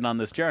a second on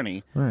this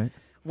journey All right.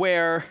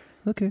 where,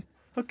 Okay.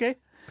 okay,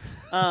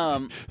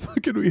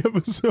 Fucking we have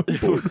a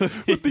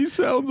soundboard with these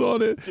sounds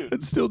on it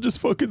and still just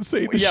fucking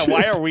say the yeah, shit.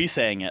 why are we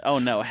saying it? Oh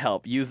no,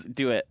 help.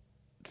 Do it.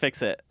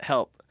 Fix it.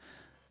 Help.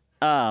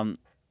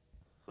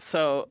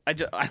 So I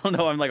don't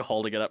know, I'm like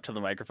holding it up to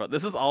the microphone.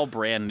 This is all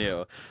brand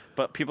new,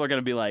 but people are going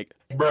to be like,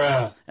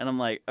 bruh. And I'm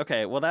like,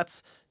 okay, well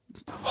that's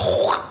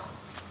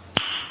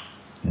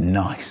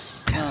nice.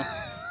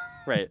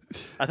 right.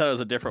 I thought it was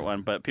a different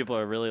one, but people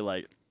are really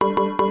like,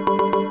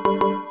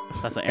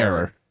 that's an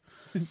error.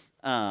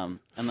 And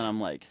then I'm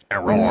like,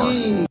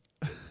 Error.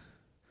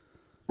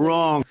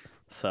 Wrong.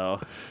 So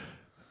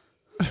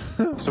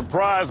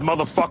Surprise,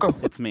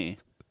 motherfucker. it's me,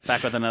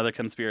 back with another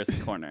conspiracy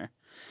corner.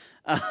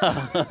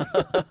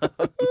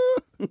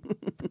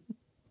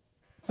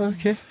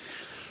 Okay.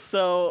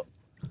 So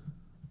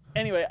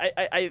anyway,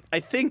 I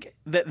think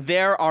that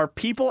there are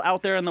people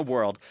out there in the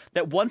world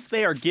that once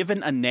they are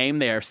given a name,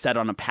 they are set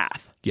on a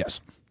path. Yes.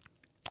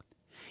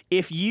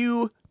 If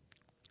you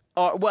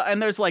are, well,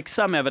 and there's like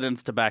some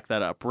evidence to back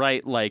that up,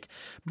 right? Like,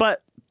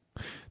 but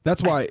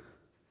That's why.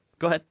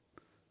 go ahead.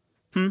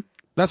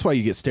 That's why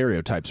you get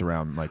stereotypes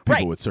around like people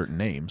Right. with certain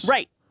names.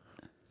 Right.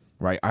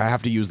 Right. I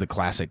have to use the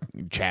classic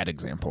Chad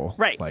example.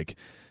 Right. Like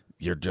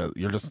you're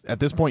just at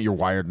this point you're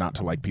wired not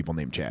to like people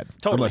named Chad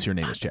Totally. unless your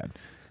name is Chad.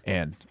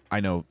 And I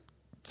know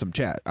some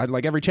Chad. I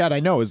like every Chad I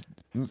know is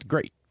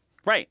great.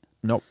 Right.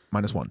 Nope,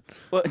 -1.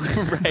 Well,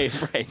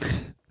 right.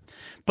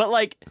 But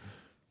like,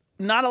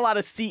 not a lot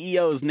of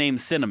CEOs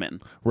named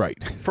Cinnamon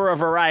Right. for a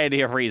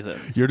variety of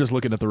reasons. You're just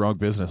looking at the wrong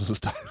business this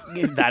time.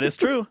 That is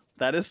true.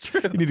 That is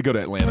true. You need to go to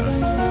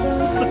Atlanta.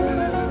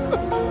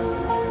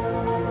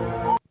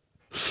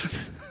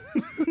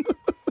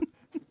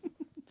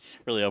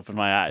 Really opened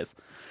my eyes.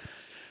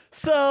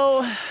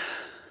 So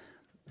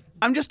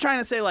I'm just trying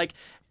to say, like,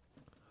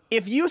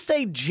 if you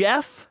say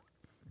Jeff,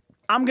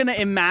 I'm gonna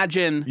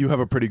imagine You have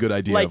a pretty good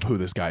idea like of who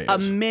this guy a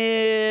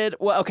is.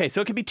 well, okay, so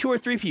it could be 2 or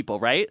 3 people,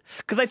 right?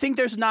 Because I think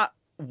there's not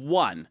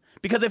one.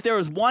 Because if there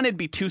was one, it'd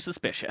be too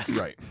suspicious.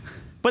 Right.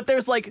 But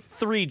there's like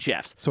 3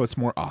 Jeffs. So it's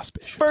more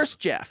auspicious. First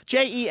Jeff,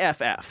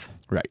 Jeff,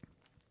 Right.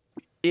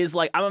 is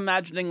like, I'm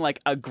imagining like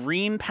a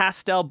green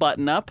pastel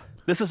button up.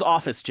 This is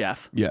Office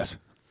Jeff. Yes.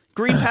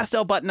 Green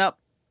pastel button up,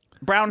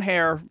 brown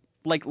hair,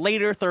 like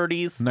later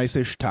 30s.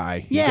 Nice-ish tie.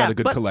 He's Yeah, got a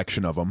good but-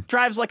 collection of them.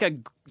 Drives like a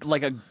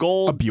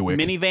gold A Buick.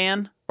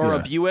 minivan or a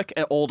Yeah. Buick,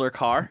 an older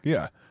car.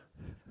 Yeah.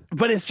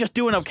 But it's just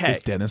doing okay.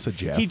 Is Dennis a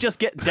Jeff?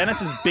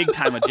 Dennis is big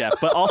time a Jeff,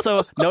 but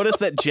also notice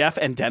that Jeff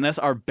and Dennis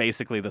are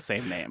basically the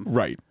same name.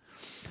 Right.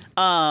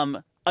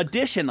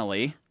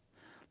 Additionally,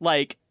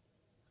 like,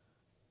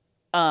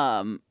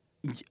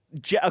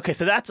 okay,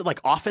 so that's like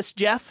Office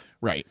Jeff.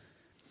 Right.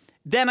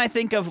 Then I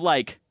think of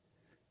like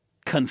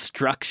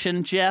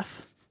Construction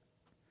Jeff.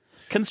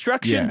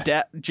 Construction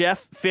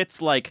Jeff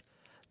fits like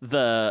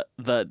the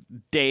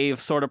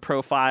Dave sort of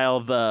profile,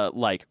 the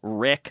like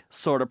Rick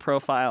sort of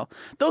profile.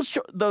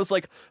 Those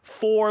like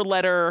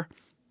 4-letter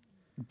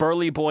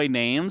burly boy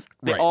names,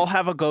 they Right. all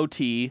have a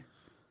goatee.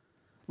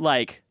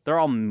 Like they're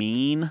all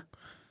mean.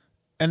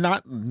 And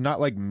not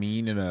like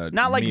mean in a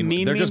Not like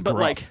mean, they're just but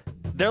gruff. like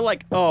they're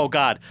like, oh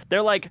god,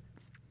 they're like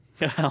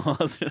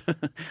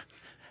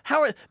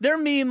they're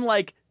mean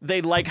like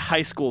they like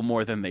high school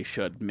more than they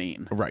should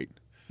mean. Right.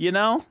 You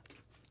know?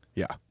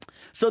 Yeah.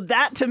 So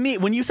that to me,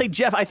 when you say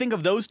Jeff, I think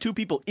of those 2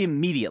 people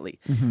immediately.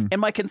 Mm-hmm. And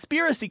my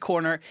conspiracy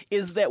corner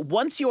is that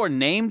once you're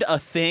named a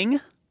thing,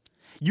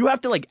 you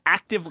have to like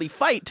actively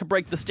fight to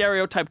break the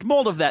stereotyped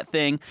mold of that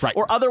thing, Right.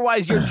 or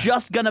otherwise you're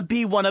just gonna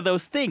be one of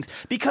those things.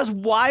 Because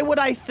why would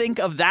I think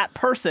of that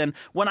person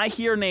when I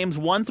hear names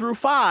 1 through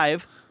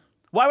 5?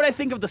 Why would I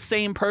think of the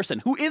same person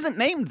who isn't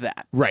named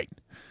that? Right.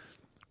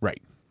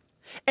 Right.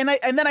 And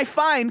then I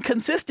find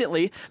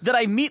consistently that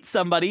I meet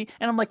somebody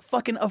and I'm like,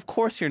 fucking, of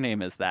course your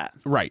name is that.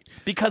 Right.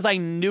 Because I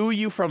knew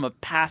you from a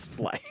past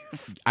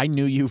life. I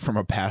knew you from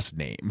a past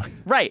name.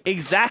 Right,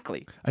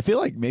 exactly. I feel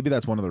like maybe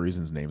that's one of the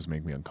reasons names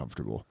make me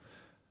uncomfortable.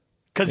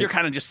 Because you're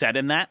kind of just set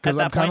in that. Because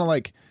at I'm that point.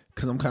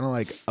 kind of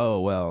like, oh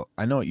well,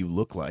 I know what you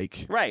look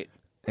like, Right.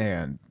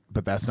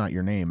 but that's not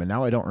your name, and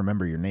now I don't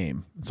remember your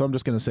name, so I'm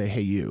just gonna say,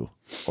 hey you,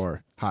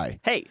 or hi.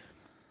 Hey,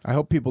 I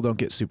hope people don't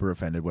get super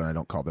offended when I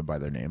don't call them by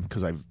their name,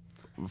 because I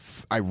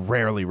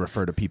rarely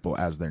refer to people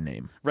as their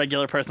name.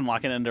 regular person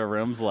walking into a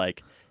room's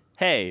like,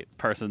 hey,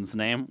 person's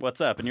name,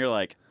 what's up? And you're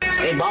like,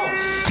 Hey,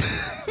 boss.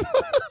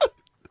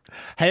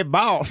 Hey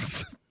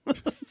boss.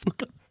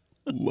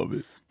 Love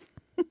it.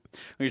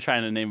 when you're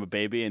trying to name a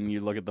baby and you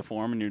look at the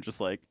form and you're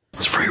just like,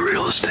 It's free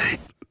real estate.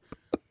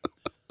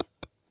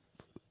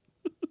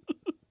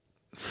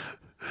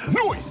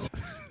 Noise.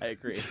 I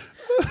agree.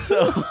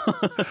 So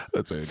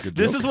That's a good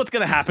this joke. is what's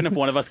going to happen if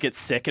one of us gets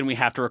sick and we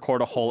have to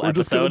record a whole We're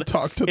just gonna episode.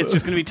 talk to it's the-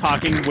 just going to be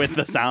talking with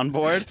the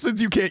soundboard. Since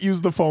you can't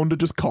use the phone to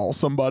just call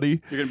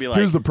somebody. You're gonna be like-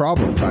 Here's the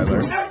problem, Tyler.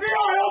 FBI,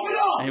 open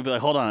up! And you'll be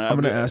like, hold on. I'm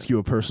going to ask you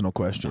a personal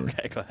question.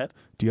 Okay, go ahead.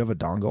 Do you have a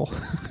dongle?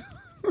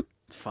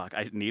 Fuck,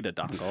 I need a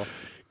dongle.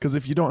 Because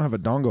if you don't have a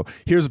dongle,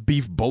 here's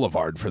Beef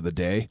Boulevard for the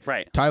day.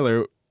 Right.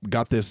 Tyler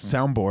got this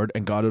soundboard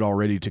and got it all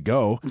ready to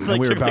go. And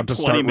Like, we were took, like, about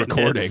to 20 start minutes.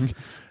 recording.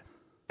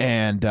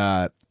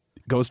 And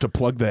goes to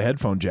plug the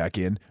headphone jack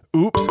in.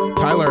 Oops.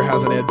 Tyler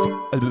has an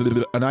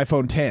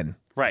iPhone 10.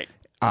 Right.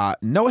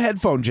 No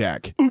headphone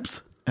jack.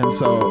 Oops. And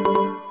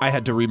so I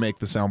had to remake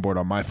the soundboard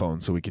on my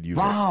phone so we could use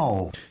it.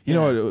 Wow. You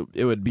know,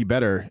 it would be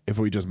better if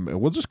we'll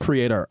just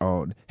create our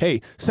own.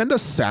 Hey, send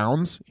us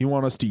sounds you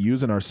want us to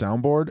use in our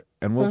soundboard,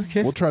 and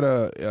we'll try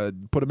to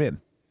put them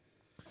in.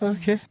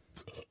 Okay.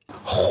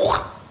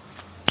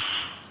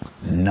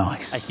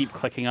 Nice. I keep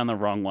clicking on the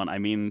wrong one. I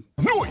mean,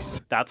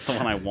 Noise. that's the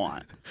one I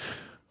want.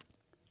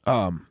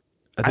 I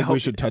think we hope-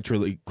 should touch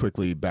really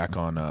quickly back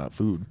on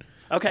food.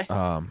 Okay.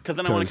 Because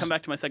then I want to 'cause- come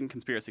back to my second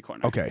conspiracy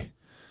corner. Okay,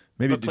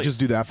 maybe But please. just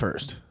do that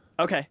first.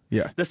 Okay.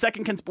 Yeah. The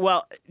second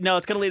well, no,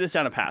 it's going to lead us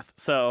down a path.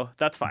 So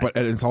that's fine. But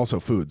it's also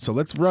food, so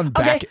let's run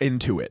back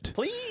into it.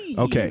 Please.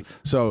 Okay,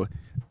 so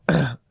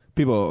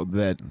people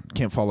that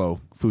can't follow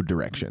food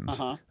directions,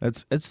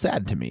 it's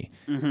sad to me,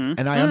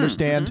 and I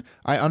understand.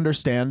 I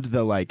understand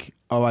the like,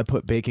 oh, I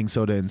put baking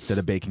soda instead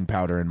of baking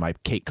powder and my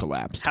cake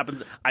collapsed.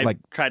 Happens. I Like,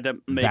 tried to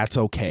make That's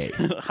okay,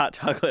 hot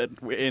chocolate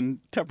in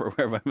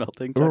Tupperware by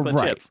melting chocolate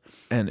right? chips.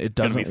 And it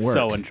Gonna doesn't be work.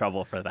 so in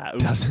trouble for that.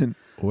 Oops. Doesn't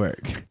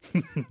work.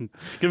 Gonna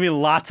be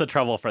lots of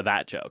trouble for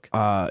that joke.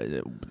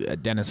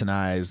 Dennis and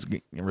I's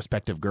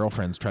respective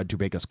girlfriends tried to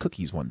bake us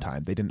cookies one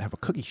time. They didn't have a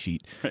cookie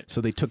sheet, so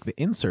they took the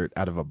insert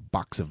out of a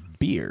box of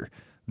beer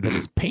that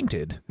is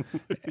painted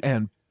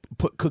and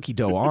put cookie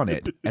dough on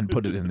it and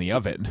put it in the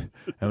oven.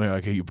 And they're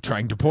like, "Are you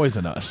trying to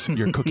poison us?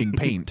 You're cooking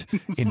paint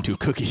into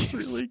cookies."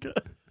 Really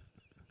good.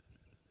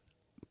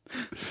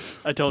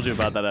 I told you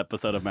about that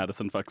episode of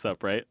Madison Fucks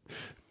Up, right?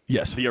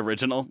 Yes. The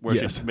original where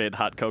Yes. she made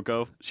hot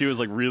cocoa. She was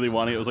like really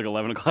wanting it. It was like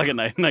 11 o'clock at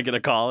night, and I get a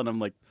call, and I'm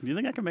like, "Do you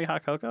think I can make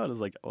hot cocoa?" And I was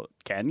like, "Oh,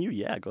 can you?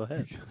 Yeah, go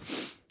ahead."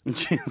 And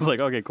she's like,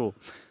 "Okay, cool."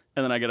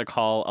 And then I get a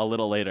call a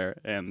little later,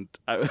 and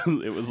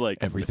it was like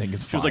Everything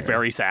is She was like fire.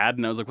 very sad,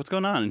 and I was like, "What's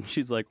going on?" And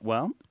she's like,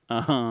 "Well,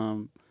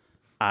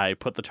 I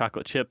put the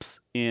chocolate chips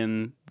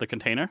in the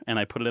container and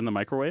I put it in the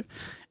microwave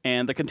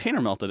and the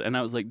container melted." And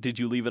I was like, "Did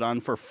you leave it on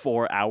for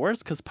 4 hours?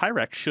 Because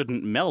Pyrex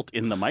shouldn't melt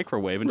in the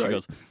microwave." And she Right.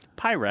 goes,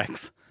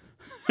 "Pyrex?"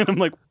 And I'm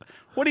like,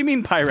 "What do you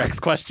mean Pyrex?"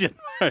 question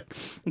mark.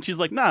 And she's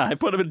like, "Nah, I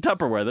put them in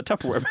Tupperware. The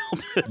Tupperware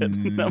melted."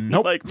 And I'm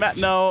Nope. like, "Matt,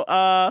 no,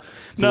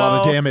 It's a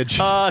lot of damage.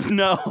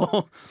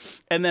 no."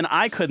 And then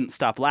I couldn't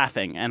stop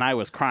laughing and I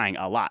was crying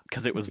a lot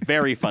because it was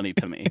very funny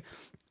to me.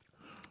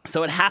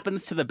 So it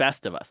happens to the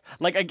best of us.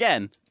 Like,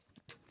 again,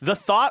 the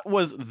thought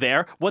was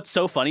there. What's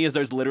so funny is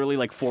there's literally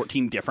like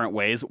 14 different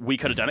ways we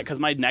could have done it, because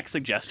my next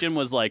suggestion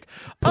was like,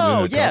 it in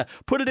oh, a yeah, cup.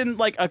 put it in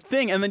like a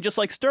thing and then just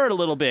like stir it a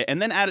little bit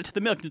and then add it to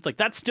the milk. It's like,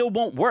 that still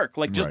won't work.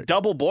 Like, just Right.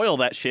 double boil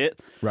that shit.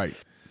 Right.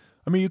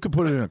 I mean, you could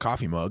put it in a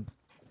coffee mug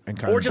and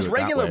kind Or of just do it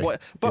that regular way. boil.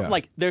 But Yeah.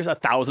 like, there's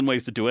 1,000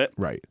 ways to do it.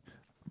 right.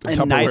 And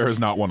Tupperware neither- is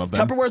not one of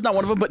them. Tupperware is not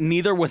one of them, but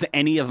neither was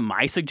any of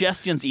my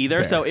suggestions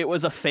either. Fair. So it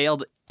was a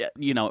failed,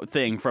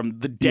 thing from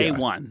the day Yeah.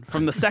 one.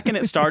 From the second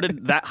it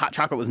started, that hot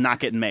chocolate was not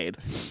getting made.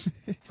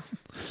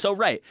 So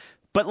right,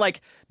 but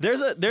like, there's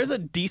a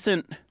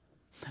decent,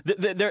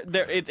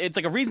 it's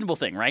like a reasonable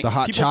thing, right? The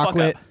hot People fuck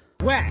chocolate.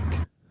 up.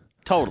 Whack.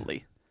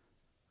 Totally.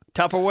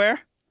 Tupperware,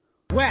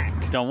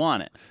 Whack. don't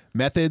want it.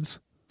 Methods.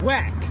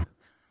 Whack.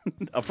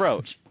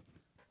 Approach.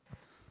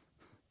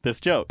 This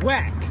joke.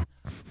 Whack.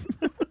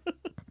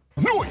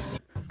 Noise.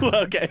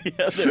 Okay,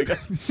 yeah, there we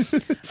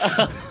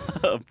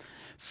go.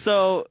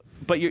 So,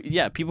 but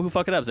people who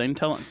fuck it up, Zane,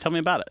 tell me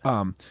about it.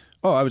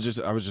 I was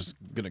just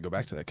gonna go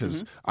back to that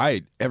because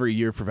every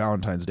year for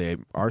Valentine's Day,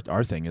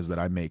 our thing is that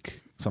I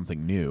make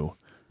something new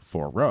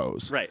for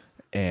Rose. Right.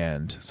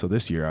 And so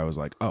this year I was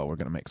like, oh, we're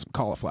gonna make some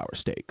cauliflower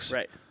steaks.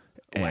 Right.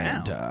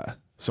 And Wow.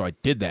 so I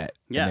did that.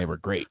 Yeah. And they were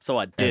great. So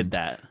I did And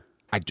that.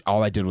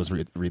 all I did was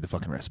read the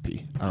fucking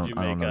recipe. I don't you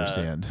I don't make,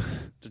 understand.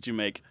 Did you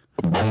make?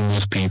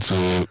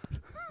 Pizza.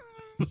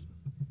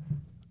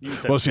 You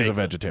said Well, she's a steaks.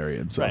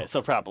 vegetarian, so Right.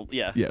 So probably,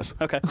 yeah. yes.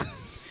 Okay.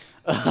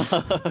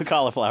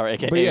 Cauliflower,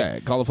 aka. But yeah,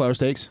 cauliflower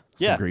steaks, some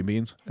Yeah. green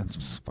beans, and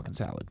some fucking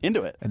salad.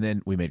 Into it. And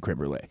then we made creme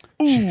brulee.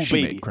 Ooh,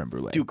 she baby. made creme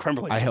brulee. Dude, creme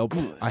brulee's I so helped.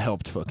 good. I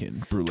helped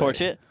fucking brulee. Torch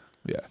it.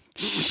 Yeah.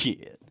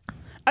 Shit.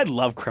 I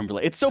love creme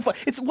brulee. It's so fun.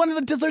 It's one of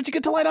the desserts you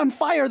get to light on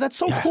fire. That's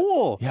so Yeah.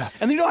 cool. Yeah.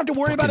 And then you don't have to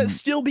worry about it Fucking-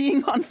 still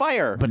being on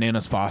fire.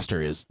 Bananas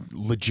Foster is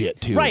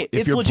legit too. Right. If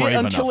It's you're legit brave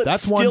until enough.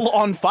 it's That's still one.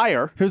 on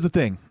fire. Here's the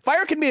thing.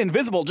 Fire can be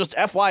invisible, just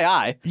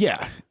FYI.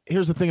 Yeah.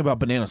 here's the thing about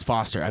Bananas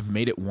Foster. I've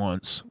made it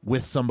once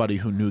with somebody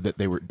who knew that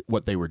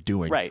what they were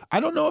doing. Right. I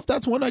don't know if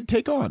that's one I'd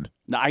take on.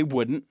 No, I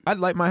wouldn't. I'd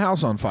light my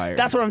house on fire.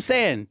 That's what I'm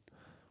saying.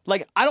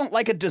 Like, I don't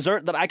like a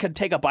dessert that I could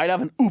take a bite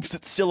of and oops,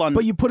 it's still on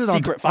but you put it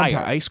secret onto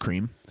fire. ice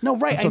cream. No,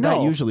 right, And so I know.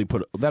 that'll usually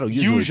put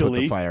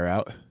the fire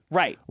out.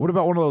 Right. What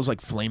about one of those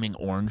like flaming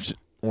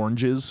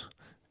oranges?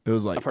 It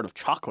was like I've heard of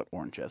chocolate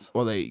oranges.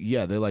 well they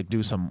like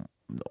do some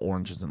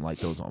oranges and light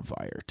those on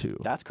fire too.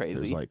 That's crazy.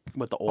 There's like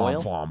with the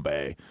oil.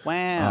 flambe.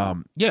 Wow.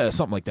 Yeah,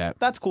 something like that.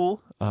 That's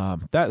cool.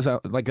 That's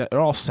like it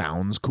all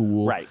sounds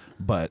cool, Right.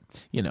 But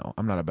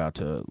I'm not about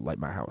to light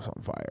my house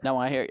on fire. No,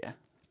 I hear you.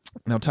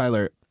 Now,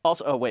 Tyler.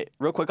 Also, oh wait,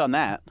 real quick on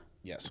that.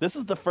 Yes. This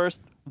is the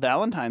first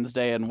Valentine's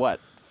Day in what,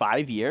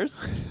 5 years?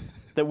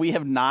 That we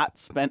have not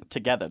spent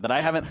together. That I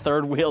haven't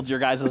third wheeled your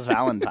guys'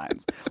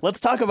 Valentines. Let's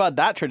talk about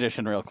that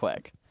tradition real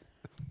quick.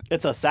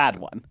 It's a sad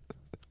one,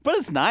 but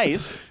it's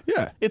nice.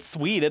 Yeah. It's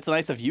sweet. It's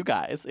nice of you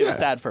guys. It was Yeah.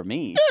 sad for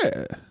me.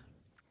 Yeah.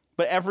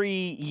 But every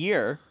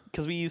year,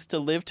 because we used to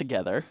live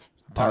together,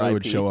 Tyler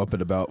would RIP. show up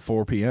at about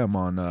 4 p.m.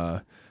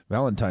 on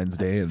Valentine's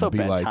Day and So be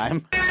like,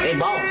 bedtime. Hey,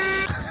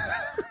 boss.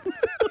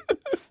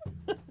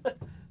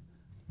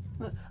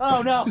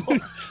 Oh no!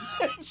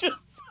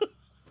 Just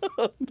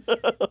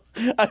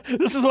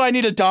this is why I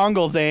need a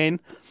dongle, Zane.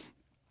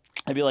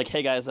 I'd be like,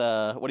 "Hey guys, what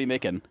are you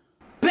making?"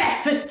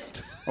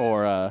 Breakfast.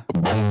 Or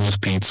Boneless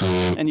pizza.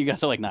 and you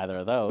guys are like, neither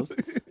of those,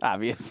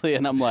 obviously.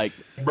 And I'm like,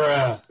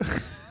 Bruh.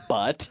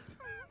 but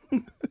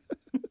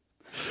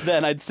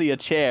then I'd see a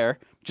chair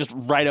just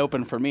right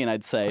open for me, and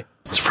I'd say,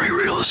 It's free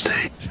real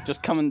estate.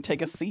 "Just come and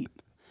take a seat."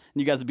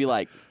 And you guys would be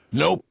like,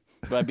 Nope.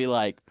 but I'd be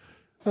like,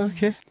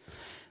 Okay.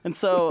 and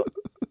so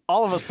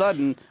all of a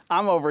sudden,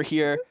 I'm over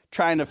here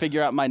trying to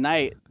figure out my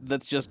night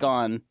that's just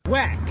gone.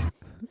 Whack.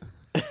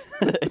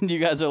 And you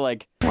guys are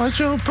like, Watch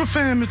your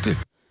profanity.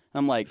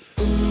 I'm like,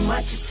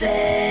 What you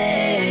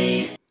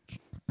say?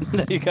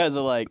 you guys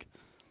are like,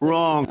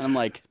 Wrong. and I'm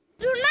like,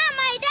 You're not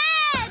my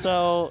dad!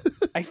 so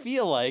I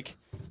feel like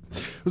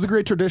it was a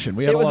great tradition.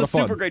 We had it a was lot a of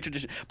fun. super great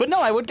tradition. But no,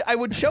 I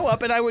would show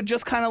up and I would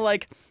just kind of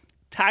like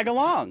tag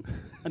along.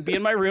 I'd be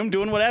in my room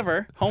doing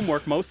whatever,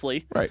 homework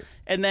mostly. Right.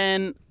 And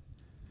then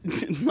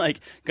like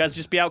you guys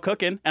just be out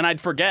cooking and I'd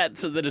forget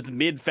so that it's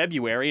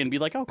mid-February and be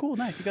like, "Oh, cool,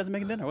 nice. You guys are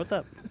making dinner. What's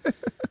up?"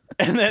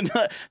 And then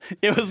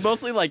it was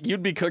mostly like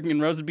you'd be cooking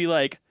and Rose would be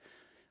like,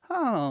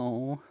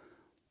 "Oh,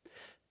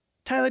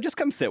 Tyler, just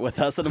come sit with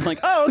us." And I'm like,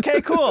 "Oh,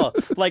 okay, cool."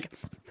 Like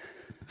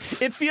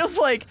it feels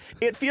like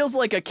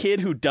a kid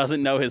who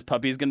doesn't know his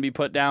puppy's gonna be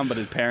put down, but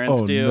his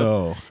parents Oh, do.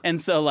 no. And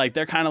so like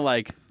they're kind of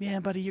like, "Yeah,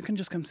 buddy, you can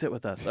just come sit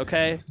with us,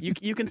 okay?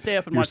 You can stay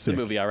up and You're watch sick.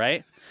 the movie, all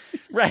right?"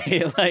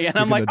 Right? Like, and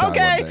I'm You're like, gonna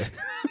die one "Okay." day.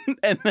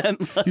 And then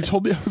like, You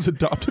told me I was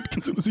adopted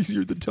because it was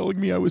easier than telling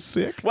me I was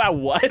sick. wow,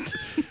 what?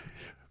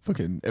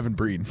 Fucking Evan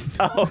Breen.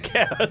 Oh,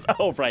 okay.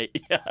 Right.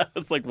 Yeah. I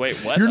was like, wait,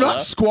 what? You're Hello?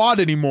 not squad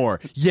anymore.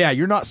 Yeah,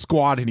 you're not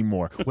squad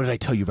anymore. What did I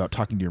tell you about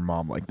talking to your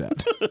mom like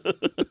that?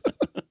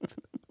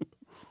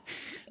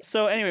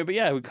 So anyway, but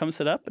yeah, I would come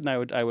sit up and I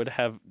would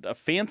have a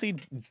fancy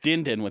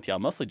din with y'all,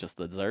 mostly just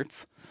the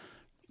desserts.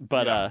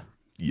 But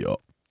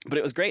Yup. but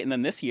it was great. And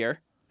then this year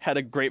had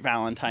a great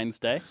Valentine's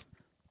Day.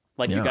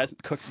 Like you Yeah. guys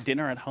cooked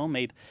dinner at home,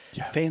 made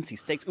fancy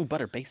steaks. Ooh,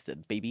 butter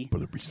basted, baby.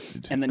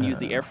 And then used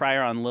the air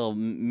fryer on little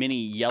mini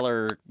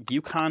yeller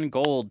Yukon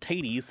Gold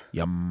taties.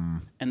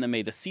 Yum. And then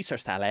made a Caesar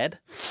salad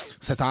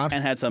Cesar.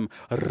 and had some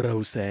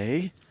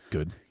rosé.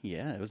 Good.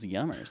 Yeah, it was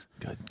yummers.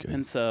 Good.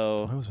 And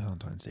so, Why was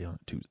Valentine's Day on a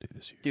Tuesday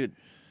this year? dude,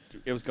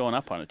 it was going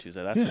up on a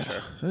Tuesday, that's for sure.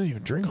 I didn't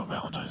even drink on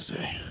Valentine's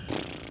Day.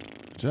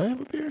 Did I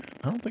have a beer?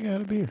 I don't think I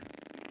had a beer.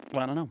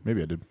 Well, I don't know.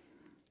 Maybe I did.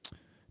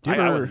 Do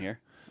I wasn't here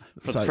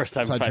for the first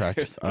time in 5 sidetracked.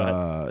 years. Go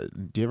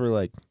ahead. Do you ever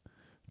like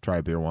try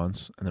a beer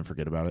once and then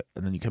forget about it,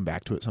 and then you come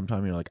back to it sometime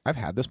and you're like, I've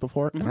had this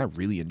before and I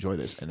really enjoy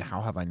this, and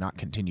how have I not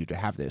continued to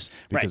have this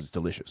because Right. it's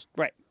delicious?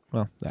 Right.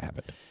 Well, that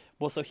happened.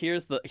 Well, so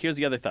here's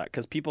the other thought,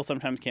 because people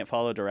sometimes can't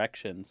follow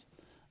directions,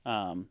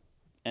 and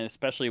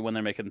especially when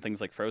they're making things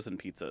like frozen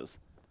pizzas.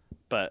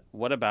 But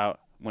what about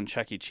when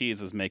Chuck E.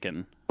 Cheese was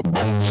making?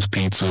 Boneless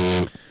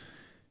pizza.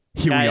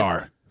 Here Guys- we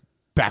are,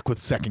 back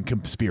with second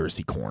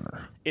conspiracy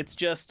corner. It's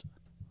just,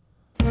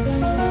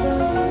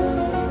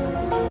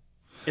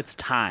 it's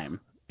time.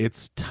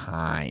 It's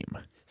time.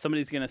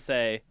 Somebody's gonna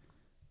say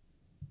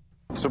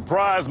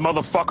Surprise,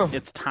 motherfucker.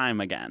 it's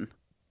time again.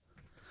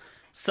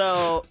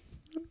 So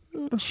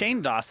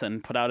Shane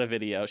Dawson put out a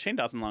video. Shane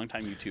Dawson,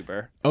 longtime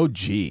YouTuber, Oh,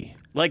 gee.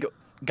 like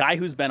guy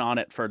who's been on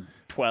it for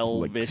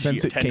 12 Like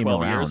since it 10, came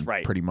 12 around, years,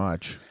 right? pretty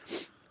much.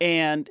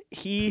 And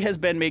he has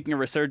been making a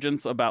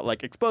resurgence about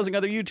like exposing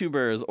other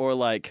YouTubers or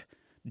like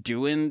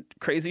doing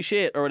crazy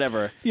shit or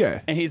whatever.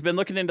 Yeah. And he's been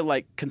looking into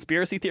like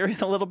conspiracy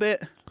theories a little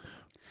bit.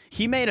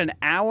 He made an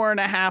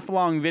 1.5 hour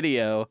long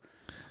video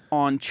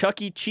on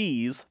Chuck E.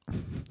 Cheese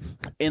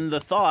in the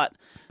thought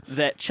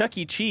that Chuck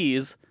E.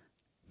 Cheese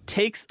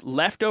takes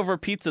leftover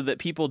pizza that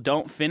people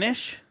don't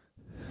finish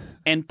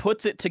and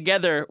puts it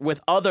together with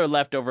other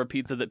leftover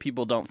pizza that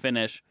people don't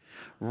finish,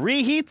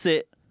 reheats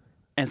it,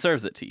 and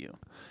serves it to you.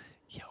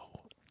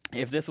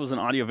 if this was an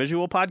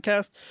audiovisual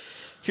podcast,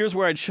 here's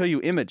where I'd show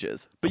you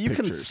images. But you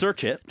can Pictures.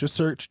 search it. Just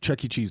search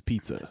Chuck E. Cheese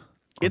pizza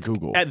on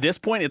Google. At this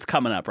point, it's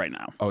coming up right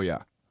now. Oh yeah.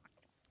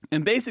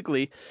 And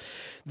basically,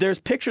 there's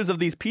pictures of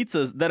these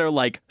pizzas that are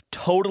like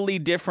totally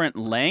different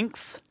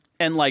lengths,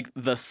 and like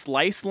the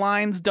slice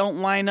lines don't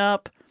line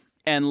up,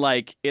 and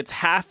like it's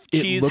half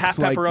cheese, it looks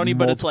half pepperoni, like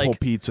but it's like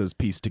multiple pizzas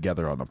pieced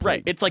together on a plate.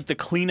 right. It's like the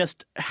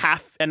cleanest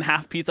half and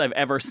half pizza I've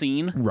ever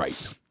seen. Right.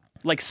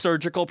 Like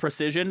surgical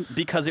precision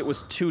because it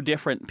was two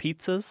different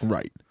pizzas.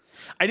 Right.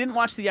 I didn't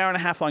watch the hour and a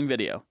half long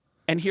video.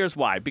 And here's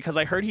why. Because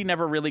I heard he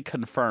never really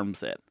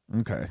confirms it.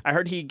 Okay. I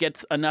heard he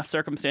gets enough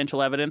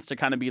circumstantial evidence to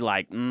kind of be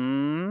like,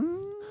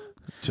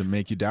 To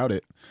make you doubt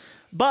it.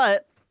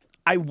 But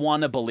I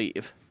want to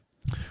believe.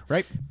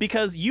 Right.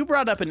 Because you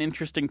brought up an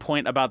interesting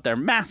point about their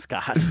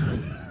mascot.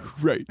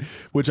 Right.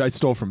 Which I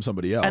stole from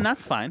somebody else. And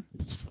that's fine.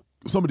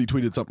 Somebody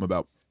tweeted something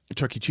about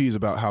Chuck E. Cheese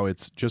about how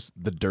it's just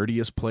the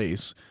dirtiest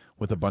place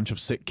with a bunch of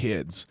sick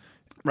kids.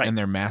 Right. And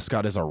their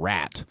mascot is a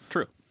rat.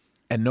 True.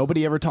 And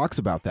nobody ever talks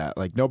about that.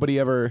 Like nobody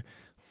ever.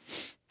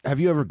 Have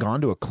you ever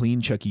gone to a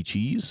clean Chuck E.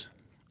 Cheese?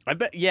 I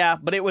bet, yeah,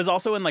 but it was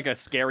also in like a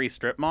scary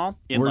strip mall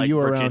in Were like you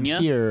Virginia.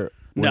 around here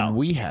when No.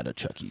 we had a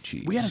Chuck E.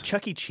 Cheese? We had a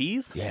Chuck E.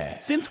 Cheese? Yeah.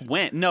 Since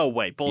when? No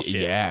way. Bullshit.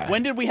 Yeah.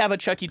 When did we have a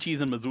Chuck E.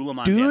 Cheese in Missoula,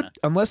 Montana? Dude,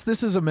 unless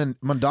this is a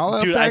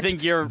mandala Dude, I effect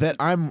think you're- that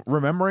I'm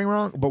remembering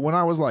wrong, but when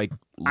I was like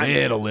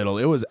little,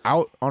 it was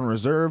out on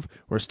Reserve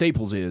where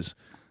Staples is,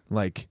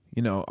 like,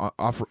 you know,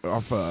 off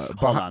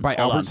by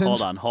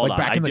Albertsons, Hold like on.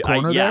 back in the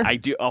corner yeah, there. I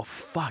do. Oh,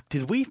 fuck.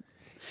 Did we?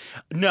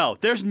 No,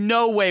 there's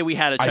no way we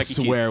had a Chuck I E. Cheese.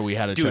 swear we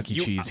had a Dude, Chuck E.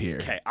 Cheese here.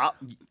 Okay.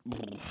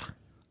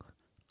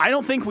 I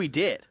don't think we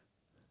did.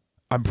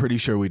 I'm pretty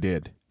sure we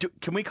did.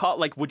 Can we call it,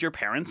 like, would your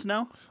parents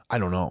know? I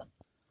don't know.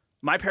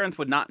 My parents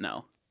would not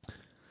know.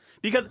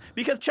 Because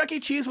Chuck E.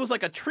 Cheese was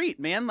like a treat,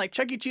 man. Like,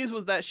 Chuck E. Cheese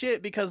was that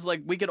shit because,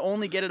 like, we could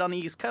only get it on the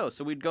East Coast.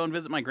 So we'd go and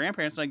visit my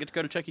grandparents, and I'd get to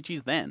go to Chuck E.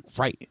 Cheese then.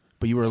 Right.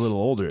 But you were a little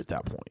older at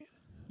that point.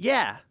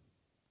 Yeah.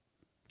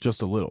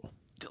 Just a little.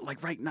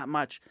 Like, right, not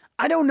much.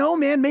 I don't know,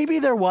 man. Maybe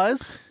there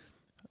was.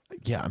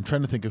 Yeah, I'm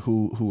trying to think of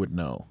who would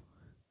know.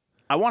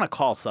 I want to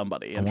call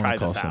somebody and I try want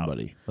to this call out.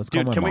 somebody. Let's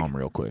Dude, call can my we- mom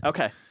real quick.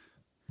 Okay.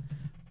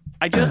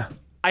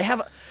 I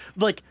have,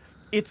 like,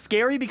 it's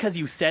scary because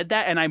you said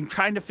that, and I'm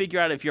trying to figure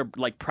out if you're,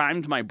 like,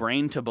 primed my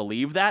brain to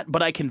believe that,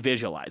 but I can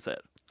visualize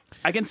it.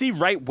 I can see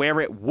right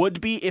where it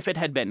would be if it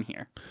had been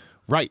here.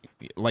 Right.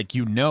 Like,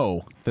 you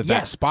know that Yeah.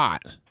 that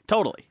spot.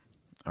 Totally.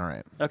 All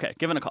right. Okay,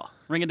 give it a call.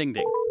 Ring a ding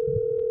ding.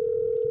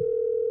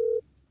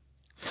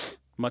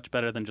 Much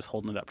better than just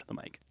holding it up to the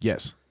mic.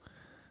 Yes.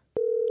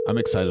 I'm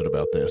excited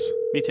about this.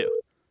 Me too.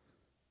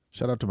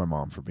 Shout out to my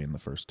mom for being the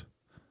first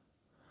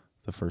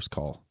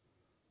call.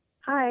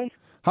 Hi.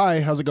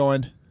 Hi, how's it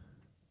going?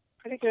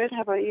 Pretty good.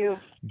 How about you?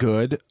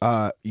 Good.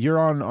 You're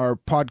on our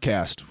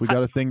podcast. We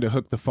got a thing to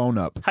hook the phone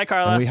up. Hi,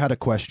 Carla. And we had a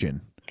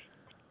question.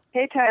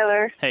 Hey,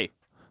 Tyler. Hey.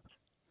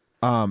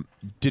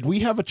 Did we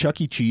have a Chuck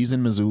E. Cheese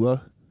in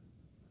Missoula?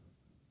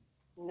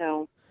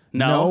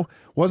 No.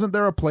 Wasn't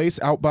there a place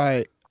out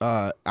by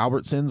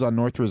Albertsons on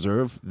North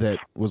Reserve that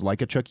was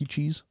like a Chuck E.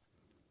 Cheese?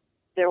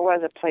 There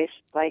was a place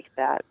like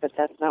that, but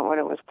that's not what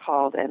it was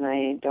called, and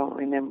I don't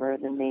remember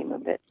the name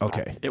of it.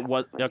 Okay. It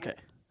was okay.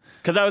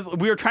 Because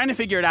we were trying to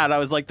figure it out. I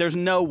was like, "There's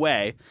no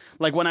way."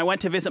 Like when I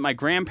went to visit my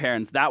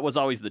grandparents, that was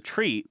always the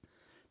treat.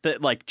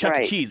 That like Chuck E.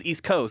 Right. Cheese,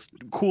 East Coast,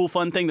 cool,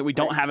 fun thing that we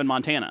don't have in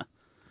Montana.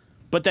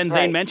 But then Zane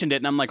Right. mentioned it,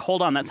 and I'm like,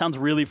 "Hold on, that sounds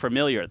really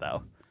familiar,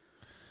 though."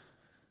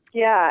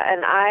 Yeah,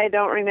 and I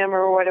don't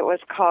remember what it was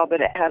called,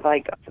 but it had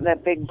like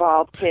that big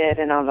ball pit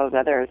and all those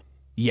other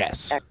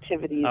Yes.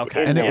 activities.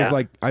 Okay. in And it there. was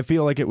like, I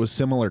feel like it was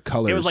similar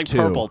colors It was like too.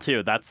 purple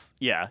too. That's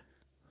yeah.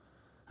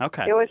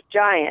 Okay, It was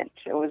giant.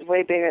 It was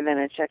way bigger than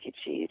a Chuck E.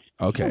 Cheese.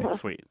 Okay.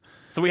 sweet.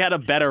 So we had a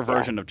better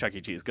version of Chuck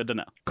E. Cheese. Good to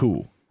know.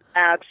 Cool.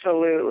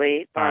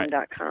 Absolutely. All right.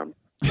 Bomb.com.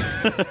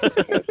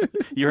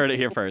 You heard it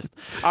here first.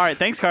 All right,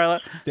 thanks,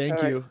 Carla. Thank All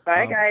right. you.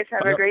 Bye, guys.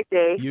 Have a great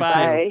day. You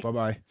Bye. too.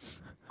 Bye-bye.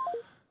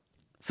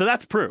 So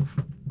that's proof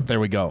There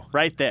we go.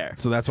 right there.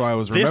 So that's why I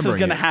was remembering This is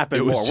going to it. happen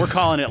It was more. We're just-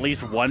 calling at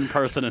least one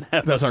person an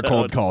episode. That's our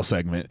cold call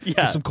segment. Yeah.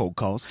 Get some cold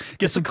calls.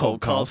 Get some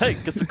cold calls. Hey,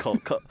 get some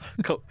cold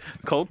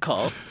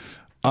calls.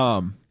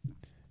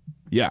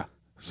 Yeah.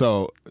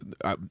 So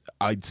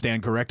I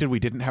stand corrected. We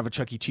didn't have a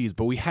Chuck E. Cheese,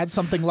 but we had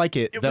something like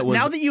it that was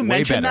now that you way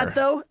mention better. that,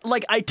 though,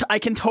 like I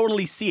can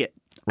totally see it.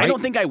 I Right?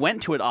 don't think I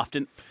went to it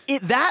often.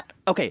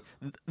 Okay.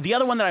 The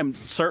other one that I'm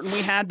certain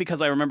we had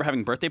because I remember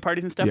having birthday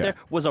parties and stuff Yeah. there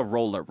was a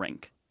roller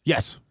rink.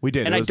 Yes, we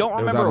did. And it was, I don't it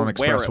was remember out on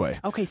where Expressway.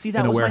 Okay, see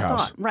that in a was my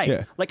warehouse. thought. Right.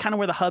 Yeah. Like kind of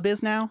where the hub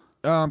is now.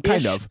 Kind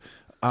Ish. of.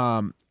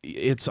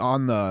 It's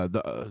on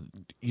the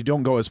you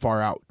don't go as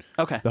far out.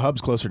 Okay. The hub's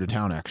closer to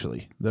town,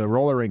 actually. The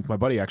roller rink, my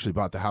buddy actually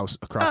bought the house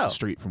across Oh. the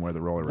street from where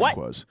the roller What? rink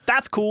was.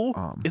 That's cool.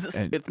 Is it?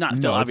 And- It's not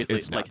still no, obviously.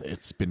 It's like not.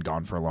 It's been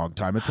gone for a long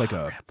time. It's like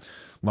a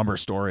lumber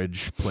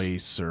storage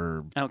place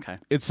or okay.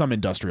 it's some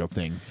industrial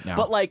thing now.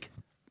 But like,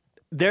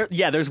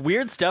 There's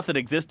weird stuff that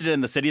existed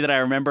in the city that I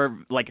remember,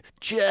 like,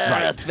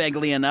 just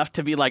vaguely enough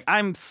to be like,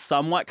 I'm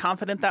somewhat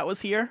confident that was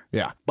here.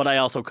 Yeah. But I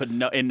also could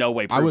in no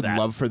way prove I would that.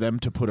 love for them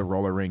to put a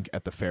roller rink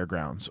at the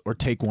fairgrounds or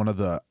take one of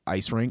the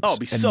ice rinks it'd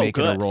be and so make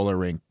it a good. roller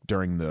rink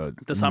during the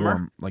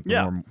summer?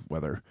 warm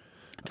weather.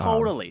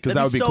 Totally. Because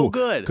That'd that would be so cool.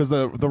 good. Because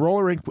the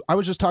roller rink, I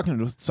was just talking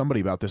to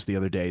somebody about this the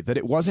other day, that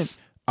it wasn't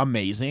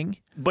amazing,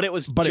 But it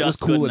was but just it was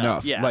cool good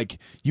enough. Yeah. Like,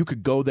 you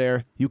could go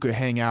there, you could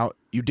hang out.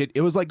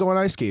 It was like going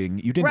ice skating.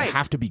 You didn't Right.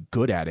 have to be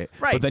good at it.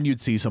 Right. But then you'd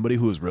see somebody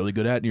who was really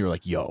good at it, and you're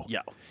like, yo.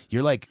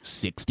 You're like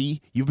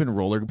 60. You've been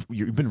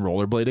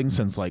rollerblading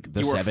since like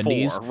the You were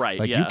 70s. 4, right,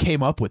 Like yeah. you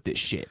came up with this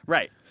shit.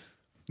 Right.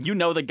 You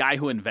know the guy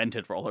who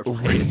invented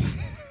rollerblades.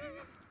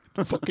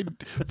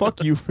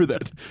 Fuck you for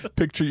that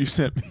picture you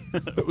sent me.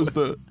 It was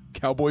the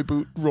cowboy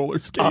boot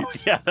roller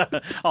skates. Yeah.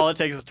 All it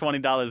takes is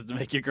 $20 to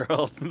make your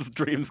girl's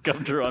dreams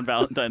come true on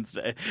Valentine's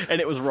Day. And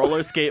it was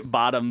roller skate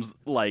bottoms,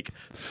 like,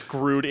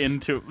 screwed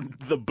into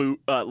the boot,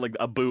 like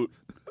a boot.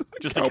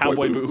 Just a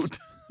cowboy boots.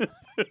 boot.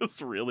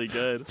 It's really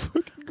good.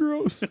 Fucking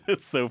gross.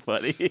 It's so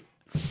funny.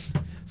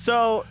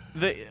 So,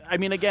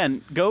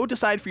 again, go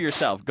decide for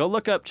yourself. Go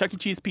look up Chuck E.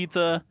 Cheese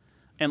Pizza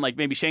and, like,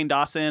 maybe Shane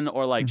Dawson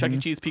or, like, Chuck E.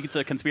 Cheese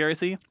Pizza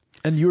Conspiracy.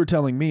 And you were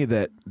telling me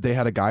that they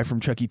had a guy from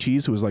Chuck E.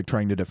 Cheese who was like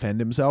trying to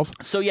defend himself.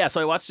 So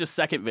I watched his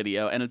second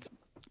video, and it's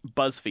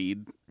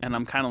BuzzFeed, and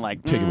I'm kind of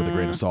like, Take it with a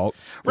grain of salt.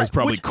 It was Right,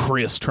 probably which-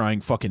 Chris trying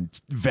fucking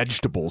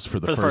vegetables for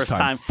the first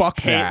time.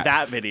 Fuck Hate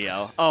that.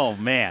 video. Oh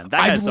man,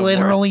 that guy's I've the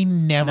literally worst.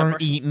 never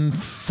eaten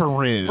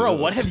fruit. Bro,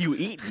 what have you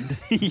eaten?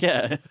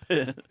 Yeah.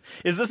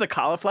 Is this a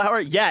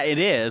cauliflower? Yeah, it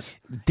is.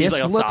 He's This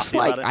like all looks softy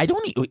like about it. I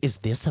don't eat. Is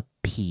this a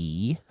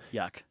pea?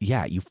 Yuck.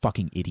 Yeah, you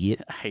fucking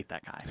idiot. I hate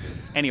that guy.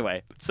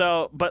 Anyway,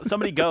 but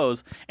somebody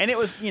goes, and it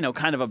was,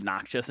 kind of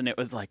obnoxious, and it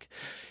was like,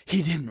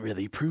 he didn't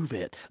really prove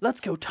it.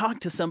 Let's go talk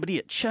to somebody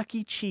at Chuck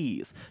E.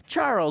 Cheese.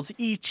 Charles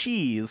E.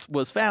 Cheese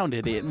was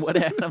founded in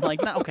whatever. I'm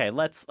like, no,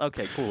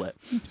 okay, cool it.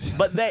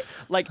 But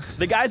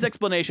the guy's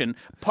explanation,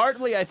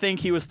 partly I think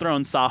he was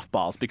throwing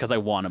softballs because I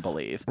want to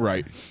believe.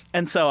 Right.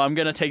 And so I'm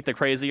going to take the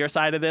crazier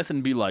side of this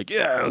and be like,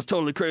 yeah, it was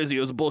totally crazy. It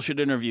was a bullshit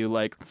interview.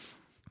 Like,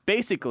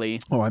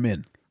 basically, Oh, I'm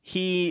in.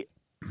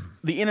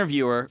 the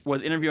interviewer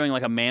was interviewing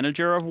like a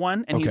manager of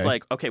one, and he's Okay.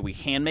 like, okay, we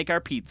hand make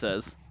our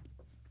pizzas.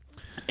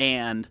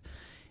 And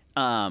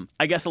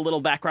I guess a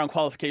little background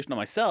qualification on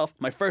myself.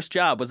 My first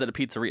job was at a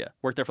pizzeria.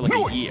 Worked there for like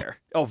a year.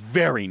 Oh,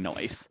 very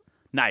nice.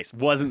 Nice.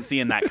 Wasn't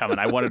seeing that coming.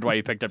 I wondered why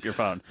you picked up your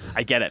phone.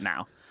 I get it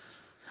now.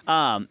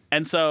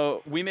 And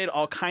so we made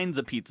all kinds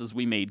of pizzas.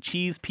 We made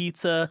cheese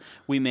pizza.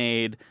 We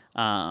made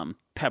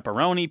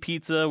pepperoni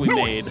pizza. We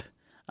made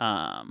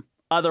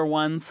other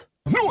ones.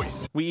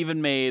 Noise. We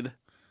even made...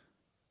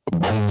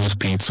 Boneless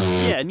pizza.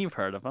 Yeah, and you've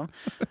heard of them.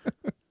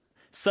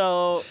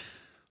 So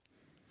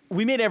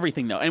we made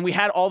everything, though. And we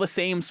had all the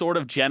same sort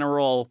of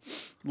general,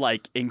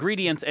 like,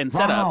 ingredients and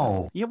setup.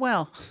 Wow. Yeah,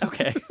 well,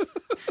 okay.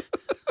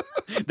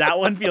 That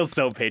one feels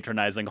so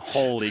patronizing.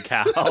 Holy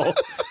cow.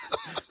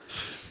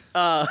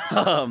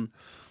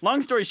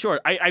 Long story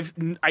short,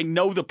 I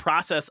know the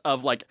process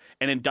of, like,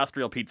 an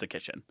industrial pizza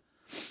kitchen.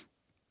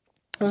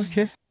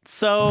 Okay.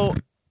 So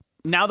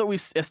now that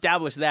we've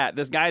established that,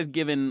 this guy's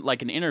given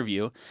like an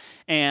interview,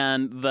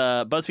 and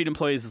the BuzzFeed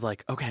employees is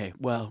like, okay,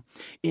 well,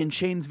 in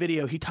Shane's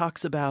video, he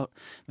talks about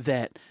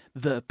that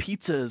the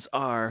pizzas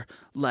are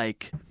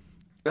like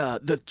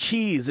the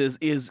cheese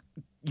is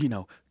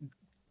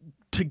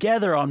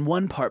together on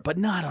one part, but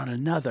not on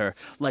another,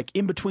 like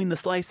in between the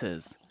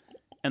slices.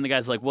 And the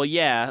guy's like, well,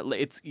 yeah,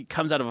 it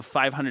comes out of a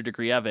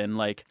 500-degree oven.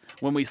 Like,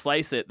 when we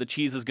slice it, the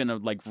cheese is going to,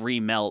 like,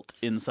 remelt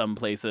in some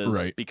places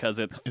Right. because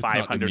it's not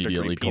 500-degree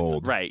immediately pizza.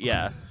 cold. Right,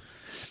 yeah.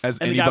 As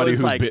And the guy anybody was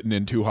who's like- bitten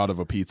in too hot of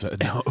a pizza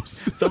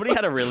knows. Somebody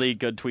had a really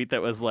good tweet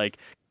that was like,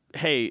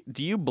 hey,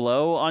 do you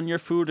blow on your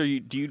food, or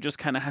do you just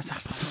kind of have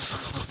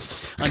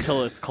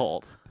until it's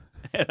cold?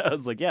 And I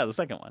was like, yeah, the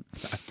second one.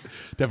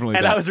 Definitely.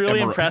 And that. I was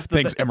really impressed that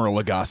Thanks,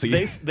 Emeril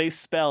Lagasse. They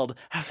spelled...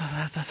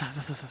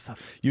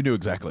 You knew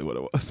exactly what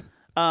it was.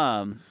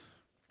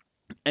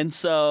 And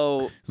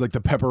so... It's like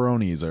the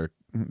pepperonis are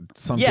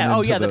sunken Yeah,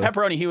 into the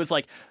pepperoni. He was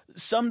like,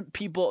 some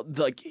people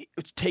like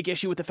take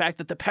issue with the fact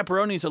that the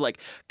pepperonis are like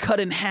cut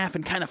in half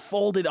and kind of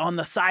folded on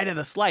the side of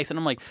the slice. And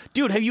I'm like,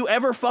 dude, have you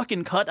ever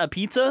fucking cut a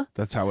pizza?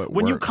 That's how it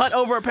When works. you cut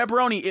over a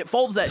pepperoni, it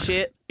folds that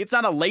shit. It's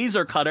not a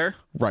laser cutter.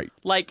 Right.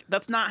 Like,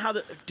 that's not how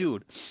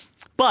dude.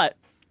 But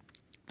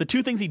the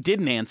two things he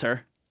didn't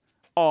answer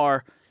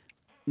are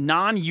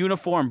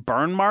non-uniform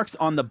burn marks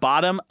on the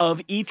bottom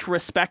of each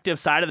respective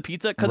side of the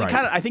pizza. Because Right.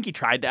 I think he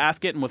tried to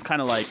ask it and was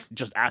kind of like,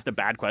 just asked a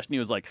bad question. He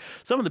was like,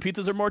 some of the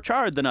pizzas are more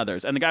charred than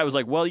others. And the guy was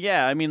like, well,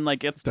 yeah, I mean,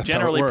 like, it's That's how it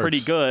generally works.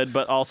 pretty good,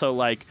 but also,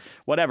 like,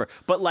 whatever.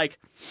 But, like,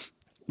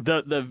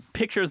 the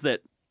pictures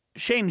that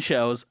Shane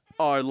shows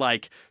are,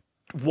 like,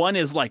 one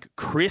is, like,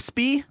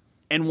 crispy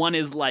and one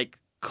is, like,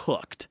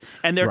 cooked.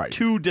 And they're Right.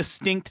 two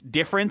distinct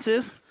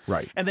differences.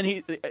 Right. And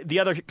then the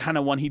other kind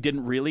of one he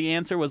didn't really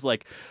answer was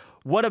like,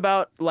 what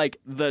about like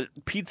the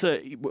pizza?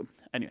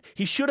 Anyway,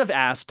 he should have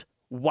asked,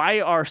 why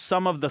are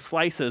some of the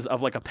slices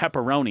of like a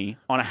pepperoni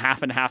on a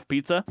half and half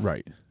pizza?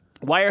 Right.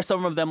 Why are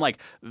some of them like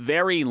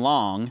very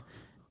long?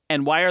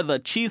 And why are the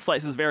cheese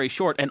slices very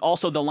short? And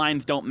also the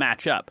lines don't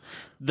match up.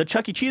 The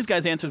Chuck E. Cheese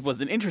guy's answer was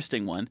an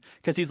interesting one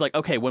because he's like,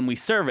 okay, when we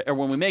serve it or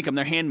when we make them,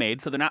 they're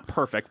handmade, so they're not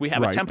perfect. We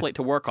have Right. a template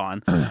to work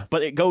on,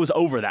 but it goes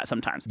over that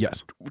sometimes.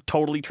 Yes.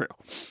 Totally true.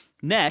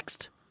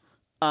 Next,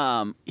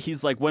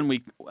 he's like, when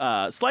we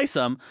slice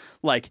them,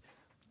 like,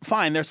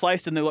 fine, they're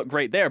sliced and they look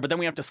great there, but then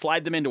we have to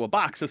slide them into a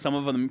box so some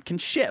of them can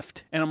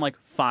shift. And I'm like,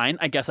 fine,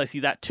 I guess I see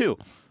that too.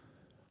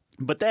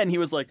 But then he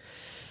was like,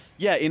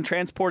 yeah, in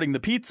transporting the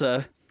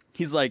pizza,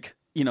 he's like,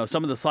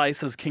 some of the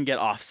slices can get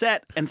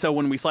offset, and so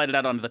when we slide it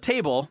out onto the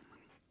table,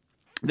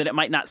 then it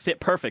might not sit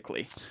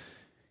perfectly.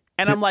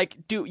 And I'm like,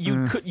 dude,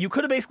 you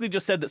could have basically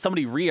just said that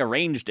somebody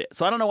rearranged it.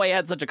 So I don't know why you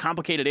had such a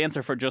complicated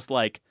answer for just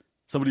like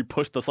somebody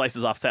pushed the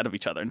slices offset of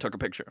each other and took a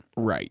picture.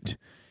 Right.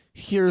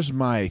 Here's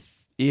my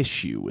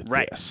issue with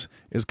Right. this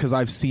is because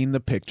I've seen the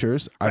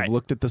pictures. I've Right.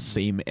 looked at the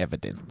same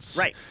evidence.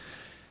 Right.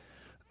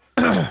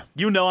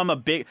 I'm a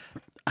big...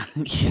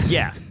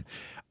 yeah.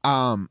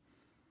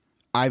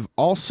 I've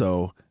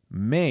also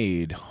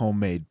made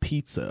homemade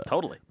pizza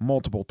Totally.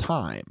 multiple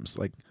times.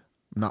 Like,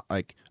 not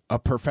like a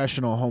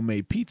professional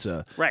homemade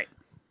pizza, Right.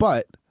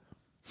 but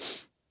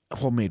a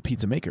homemade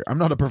pizza maker. I'm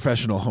not a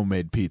professional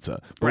homemade pizza,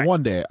 but Right.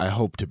 one day I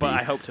hope to be. But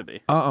I hope to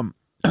be.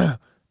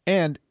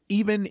 And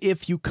even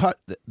if you cut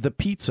the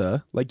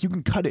pizza, like you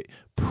can cut it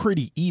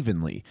pretty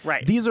evenly.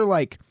 Right. These are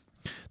like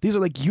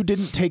you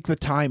didn't take the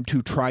time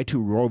to try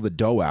to roll the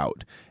dough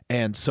out.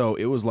 And so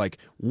it was like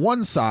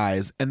one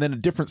size and then a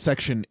different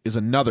section is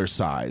another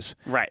size.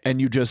 Right.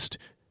 And you just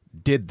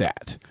did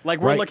that.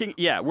 Like we're right?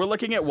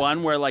 looking at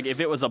one where like if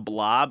it was a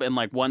blob and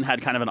like one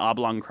had kind of an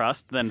oblong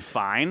crust, then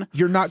fine.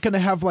 You're not going to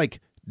have like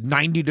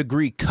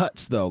 90-degree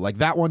cuts though. Like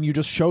that one you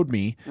just showed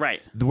me.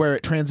 Right. Where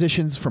it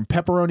transitions from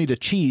pepperoni to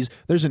cheese,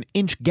 there's an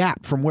inch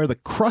gap from where the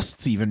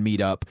crusts even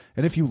meet up.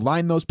 And if you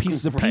line those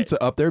pieces of Right.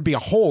 pizza up, there'd be a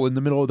hole in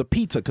the middle of the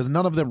pizza because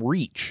none of them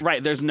reach.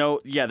 Right. There's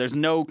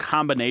no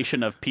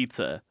combination of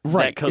pizza.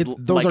 Right. That could,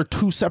 Those like- are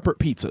two separate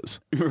pizzas.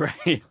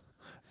 right.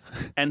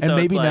 And And so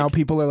maybe it's now like,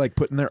 people are like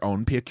putting their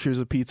own pictures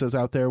of pizzas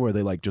out there where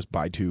they like just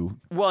buy two.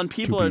 well, and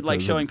people two are like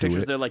pizzas showing and do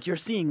pictures. it. They're like, you're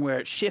seeing where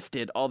it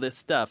shifted, all this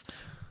stuff.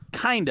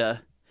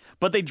 Kinda.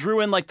 But they drew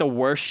in like the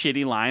worst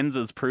shitty lines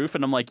as proof,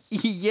 and I'm like,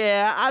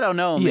 yeah, I don't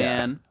know,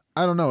 man.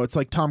 I don't know. It's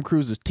like Tom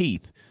Cruise's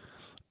teeth.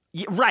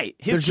 Yeah, right.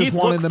 His There's just teeth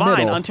one look in the fine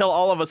middle. until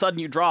all of a sudden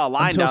you draw a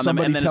line Until down them,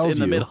 and somebody then it's tells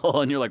in the you.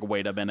 middle, and you're like,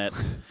 wait a minute.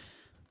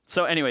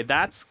 So anyway,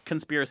 that's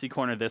Conspiracy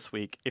Corner this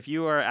week. If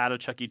you are at a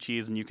Chuck E.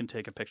 Cheese and you can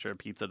take a picture of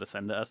pizza to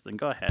send to us, then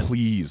go ahead.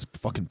 Please.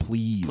 Fucking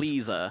please.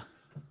 Please.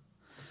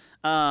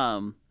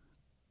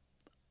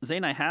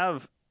 Zane, I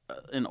have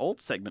an old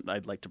segment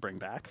I'd like to bring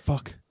back,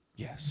 Fuck.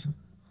 Yes.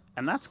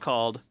 and that's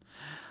called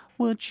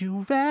Would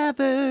You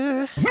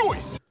Rather?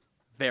 Noise!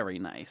 Very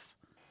nice.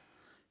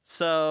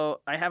 So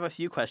I have a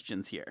few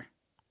questions here.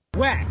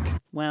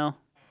 Whack. Well,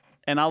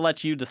 and I'll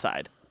let you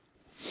decide.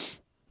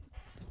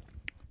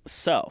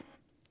 So,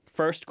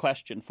 first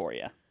question for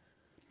you.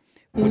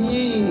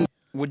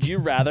 Would you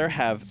rather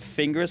have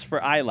fingers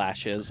for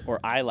eyelashes or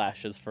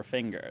eyelashes for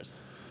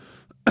fingers?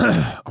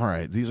 All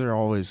right. These are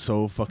always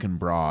so fucking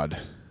broad.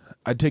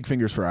 I'd take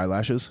fingers for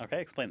eyelashes.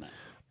 Okay, explain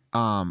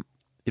that.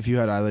 If you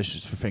had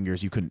eyelashes for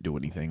fingers, you couldn't do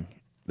anything.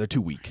 They're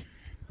too weak.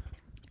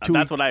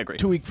 That's what I agree.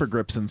 Too weak for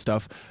grips and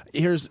stuff.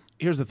 Here's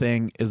the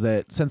thing: is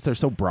that since they're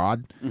so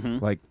broad,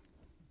 Mm-hmm. like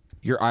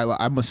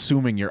I'm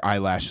assuming your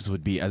eyelashes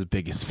would be as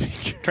big as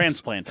fingers.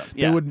 Transplant them.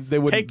 Yeah. They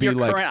wouldn't Take be your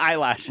like current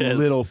eyelashes.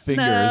 little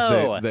fingers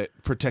No. that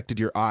protected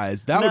your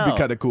eyes. That would be No.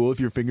 kind of cool if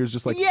your fingers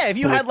just like Yeah, if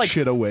you flick had, like,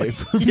 shit away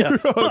from Yeah,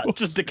 your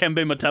just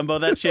Dikembe Mutombo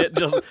that shit,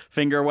 just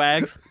finger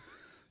wags.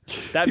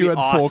 That'd you be had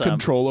awesome. full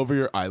control over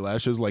your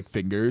eyelashes like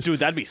fingers. Dude,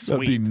 that'd be That'd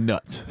be sweet.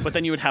 nuts. But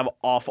then you would have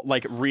awful,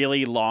 like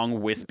really long,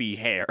 wispy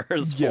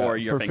hairs Yeah, for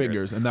your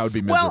fingers. and that would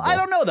be miserable. Well, I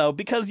don't know though,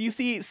 because you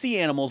see sea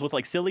animals with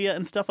like cilia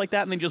and stuff like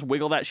that, and they just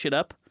wiggle that shit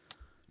up.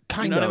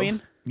 Kind know of. what I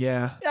mean?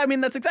 Yeah, Yeah, I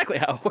mean that's exactly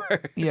how it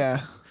works.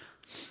 yeah.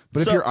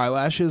 But So- if your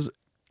eyelashes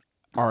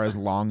are as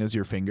long as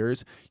your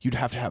fingers, you'd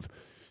have to have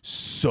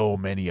so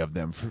many of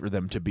them for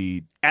them to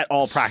be At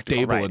all practical,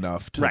 stable right.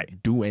 enough to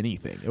Right. do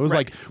anything. It was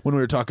Right. like when we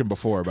were talking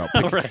before about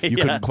Right, you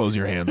yeah. couldn't close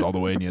your hands all the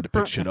way and you had to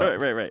pick shit up.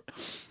 Right.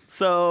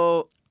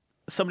 So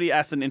somebody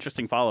asked an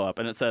interesting follow up,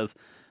 and it says,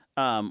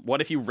 "What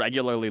if you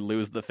regularly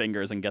lose the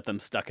fingers and get them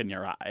stuck in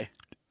your eye?"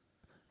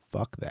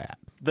 Fuck that.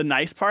 The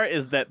nice part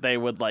is that they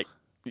would like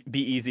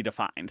be easy to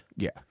find.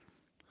 Yeah.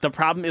 The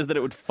problem is that it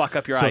would fuck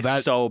up your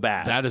eyes so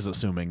bad. That is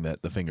assuming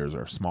that the fingers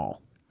are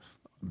small.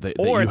 That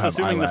or you it's have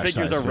assuming the fingers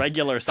eyelash-sized are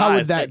regular size. How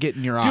would that get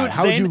in your eye?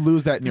 How would you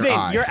lose that in your Zane,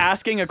 eye? You're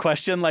asking a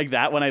question like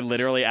that when I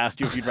literally asked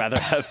you if you'd rather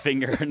have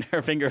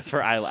fingers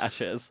for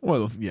eyelashes.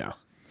 Well, yeah.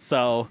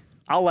 So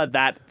I'll let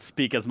that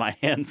speak as my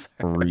answer.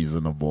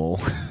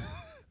 Reasonable.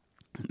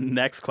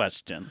 Next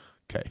question.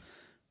 Okay.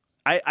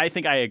 I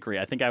think I agree.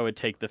 I think I would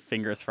take the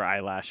fingers for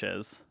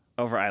eyelashes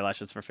over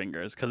eyelashes for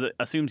fingers because it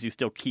assumes you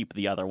still keep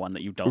the other one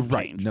that you don't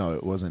Right. change. No,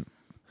 it wasn't.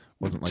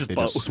 Wasn't like Just they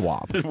both. just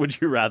swap. Would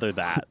you rather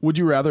that? Would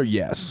you rather?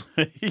 Yes.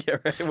 Yeah,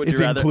 right. Would It's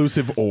you rather?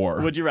 inclusive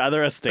or. Would you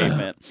rather a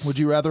statement? Would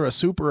you rather a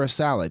soup or a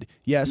salad?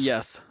 Yes.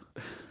 Yes.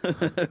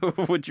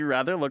 Would you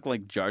rather look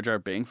like Jar Jar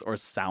Binks or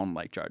sound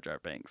like Jar Jar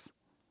Binks?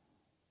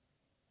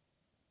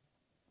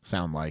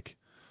 Sound like.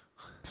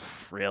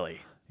 Really?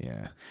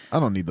 Yeah. I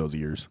don't need those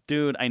ears.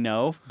 Dude, I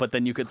know, but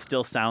then you could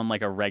still sound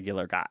like a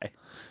regular guy.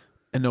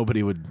 And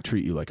nobody would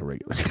treat you like a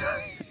regular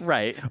guy.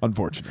 Right.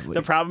 Unfortunately.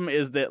 The problem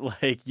is that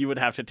like you would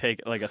have to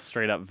take like a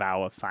straight up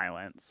vow of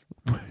silence.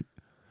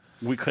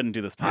 We couldn't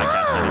do this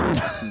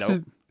podcast anymore.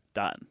 Nope.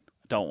 Done.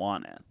 Don't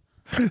want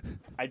it.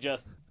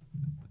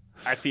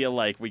 I feel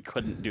like we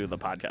couldn't do the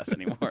podcast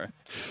anymore.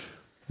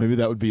 Maybe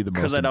that would be the most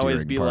Because I'd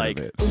always be part like,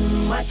 of it.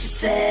 What you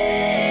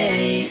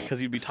say?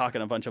 because you'd be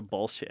talking a bunch of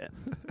bullshit.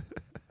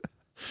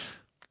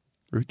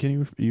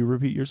 Can you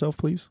repeat yourself,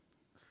 please?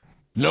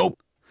 Nope.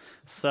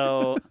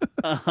 So,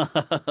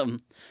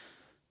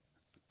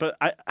 but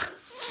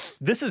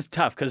this is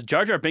tough because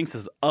Jar Jar Binks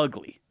is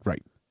ugly.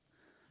 Right.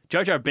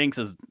 Jar Jar Binks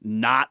is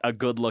not a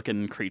good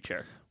looking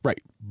creature.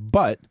 Right.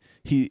 But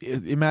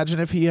imagine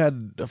if he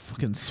had a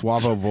fucking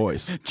suavo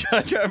voice.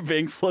 Jar Jar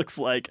Binks looks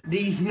like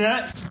These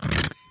nuts.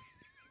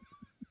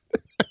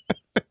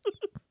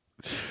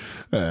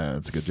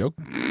 That's a good joke.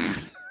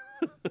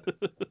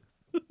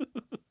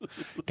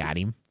 Got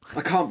him.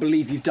 I can't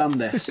believe you've done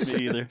this.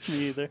 me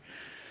either.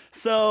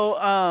 So,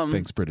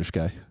 Thanks, British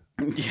guy.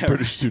 yeah.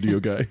 British studio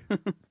guy.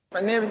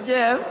 My name is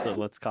Jeff. So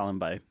let's call him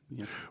by.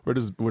 Yeah. Where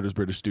does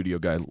British studio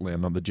guy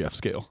land on the Jeff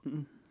scale?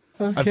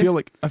 Okay.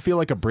 I feel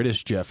like a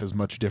British Jeff is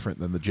much different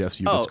than the Jeffs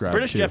you described.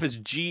 British too. Jeff is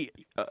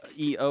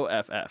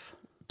GEOFF.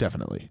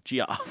 Definitely.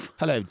 Geoff.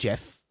 Hello,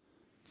 Jeff.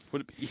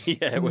 Would it be,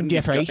 yeah, it wouldn't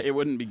Jeffrey. It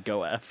wouldn't be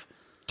GoF.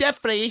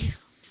 Jeffrey.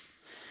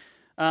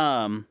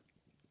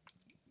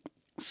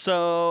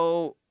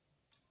 So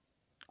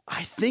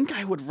I think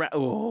I would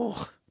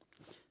because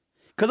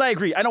I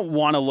agree. I don't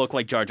want to look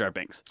like Jar Jar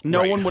Binks. No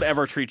Right. one would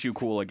ever treat you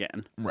cool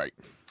again. Right.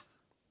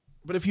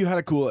 But if you had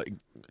a cool, like,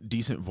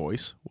 decent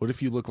voice, what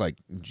if you look like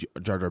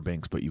Jar Jar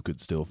Binks, but you could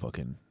still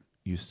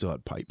you still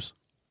had pipes?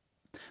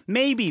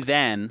 Maybe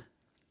then.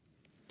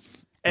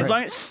 As Right.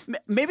 long as,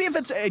 maybe if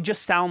it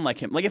just sound like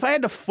him. Like if I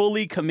had to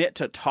fully commit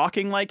to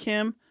talking like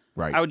him,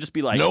 Right. I would just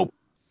be like, Nope.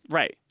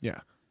 Right. Yeah.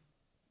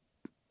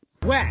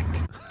 Whack.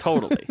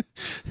 Totally.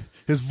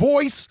 His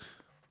voice,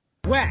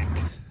 Whack.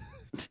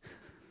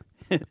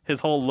 His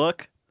whole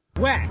look.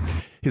 Whack.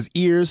 his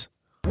ears.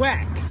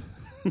 Whack.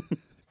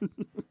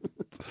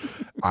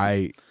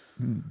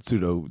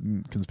 Pseudo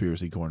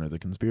conspiracy corner. The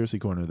conspiracy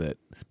corner that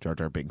Jar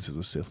Jar Binks is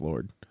a Sith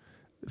Lord.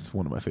 It's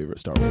one of my favorite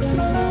Star Wars things.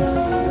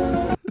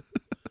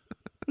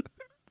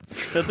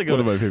 That's a good One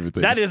of my favorite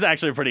things. That is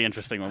actually a pretty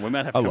interesting one. We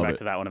might have to I come love back it.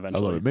 to that one I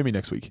eventually. love it. Maybe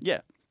next week.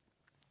 Yeah.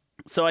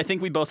 So I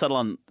think we both settle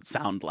on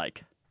sound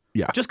like.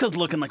 Yeah. Just because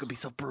looking like would be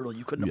so brutal,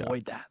 you couldn't Yeah.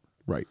 avoid that.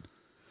 Right.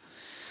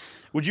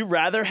 Would you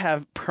rather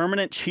have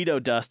permanent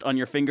Cheeto dust on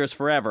your fingers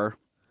forever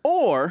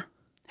or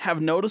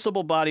have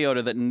noticeable body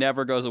odor that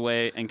never goes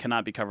away and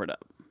cannot be covered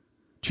up?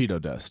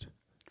 Cheeto dust. I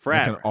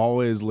Forever. can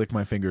always lick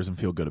my fingers and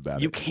feel good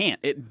about You it. can't.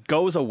 It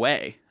goes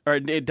away. Or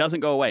it doesn't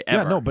go away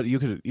ever. Yeah, no, but you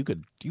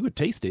could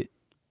taste it.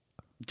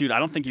 Dude, I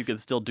don't think you could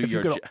still do If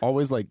your... you could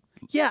always like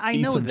Yeah, I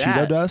eat know some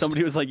that. Cheeto dust.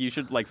 Somebody was like, you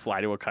should like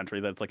fly to a country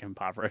that's like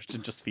impoverished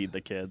and just feed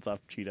the kids off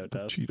Cheeto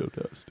dust. Cheeto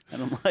dust.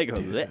 And I'm like,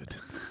 Dude.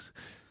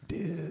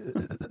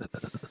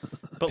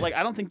 but like,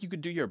 I don't think you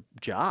could do your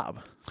job.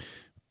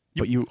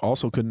 But you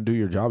also couldn't do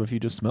your job if you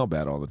just smell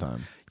bad all the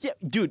time. Yeah,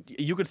 dude,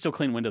 you could still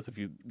clean windows if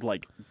you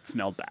like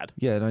smelled bad.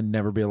 Yeah, and I'd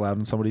never be allowed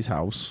in somebody's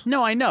house.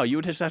 No, I know. You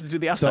would just have to do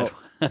the outside.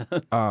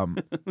 So,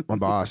 my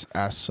boss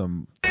asked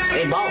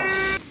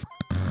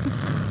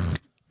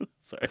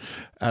Sorry.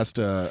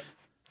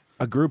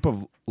 a group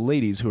of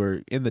ladies who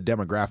are in the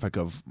demographic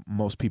of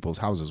most people's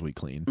houses we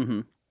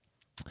clean.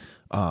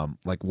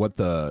 Like what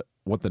their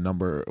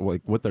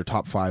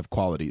top 5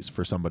 qualities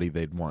for somebody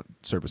they'd want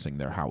servicing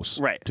their house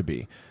Right. to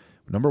be.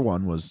 Number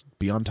 1 was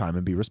be on time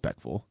and be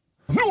respectful.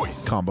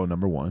 Noise. Combo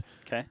number 1.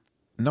 Okay.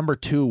 Number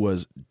 2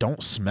 was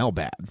don't smell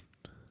bad.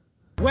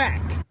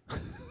 Whack.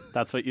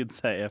 That's what you'd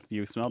say if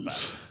you smelled bad.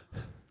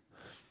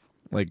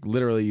 Like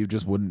literally you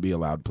just wouldn't be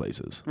allowed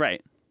places.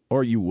 Right.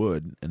 Or you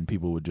would and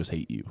people would just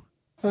hate you.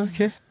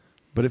 Okay.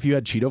 But if you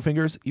had Cheeto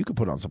fingers, you could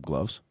put on some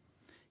gloves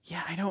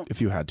Yeah, I don't. if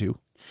you had to.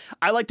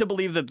 I like to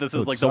believe that this is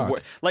would like suck. the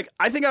worst. Like,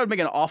 I think I would make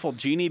an awful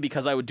genie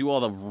because I would do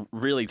all the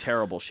really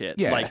terrible shit.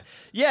 Yeah. Like,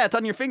 yeah, it's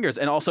on your fingers.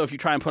 And also, if you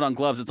try and put on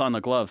gloves, it's on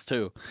the gloves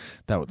too.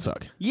 That would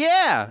suck.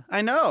 Yeah,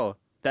 I know.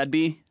 That'd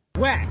be.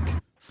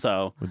 Whack.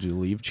 So, Would you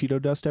leave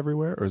Cheeto dust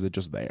everywhere or is it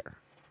just there?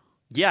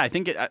 yeah, I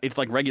think it's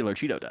like regular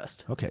Cheeto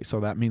dust. Okay, so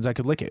that means I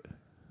could lick it.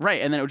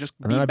 Right. And then it would just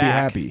And be then I'd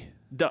back. be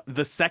happy.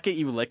 The second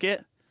you lick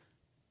it,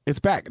 It's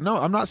back. No,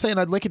 I'm not saying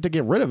I'd lick it to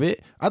get rid of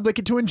it. I'd lick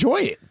it to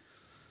enjoy it.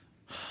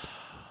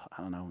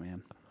 I don't know,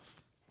 man.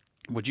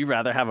 Would you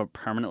rather have a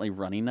permanently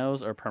runny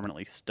nose or a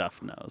permanently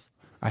stuffed nose?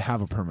 I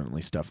have a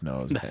permanently stuffed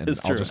nose, and is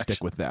I'll true, just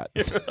stick with that.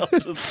 I'll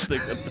just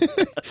stick with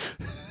that.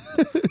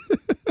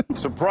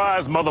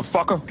 Surprise,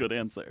 motherfucker. Good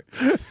answer.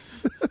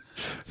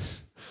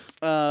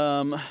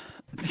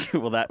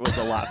 Well, that was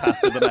a lot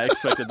faster than I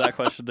expected that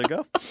question to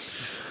go.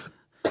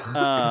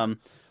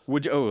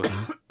 Would you?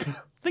 Oh,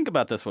 think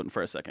about this one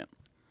for a second.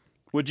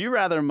 Would you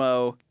rather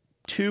mow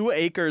 2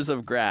 acres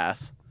of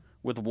grass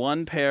with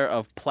 1 pair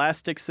of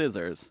plastic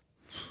scissors,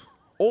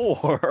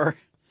 or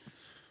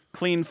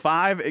clean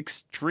 5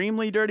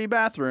 extremely dirty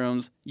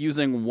bathrooms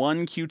using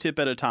 1 Q-tip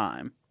at a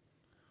time?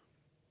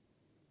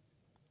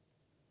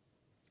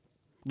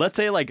 Let's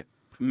say like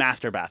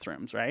master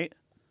bathrooms, right?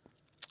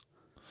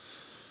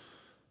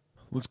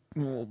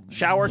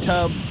 Shower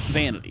tub,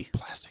 vanity.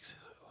 Plastic scissors.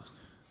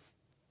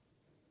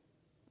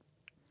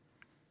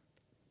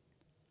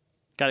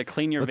 Got to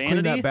clean your Let's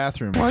vanity. clean that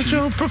bathroom. Watch Chief.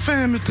 your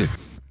profanity.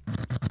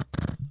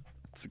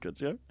 That's a good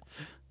joke.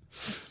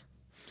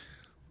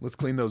 Let's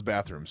clean those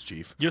bathrooms,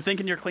 Chief. You're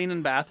thinking you're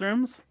cleaning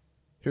bathrooms?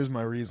 Here's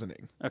my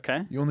reasoning.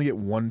 Okay. You only get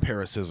 1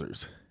 pair of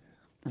scissors.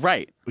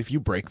 Right. If you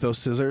break those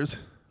scissors,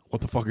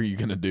 what the fuck are you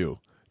gonna do?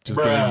 Just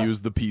Bruh. gonna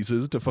use the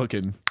pieces to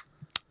fucking...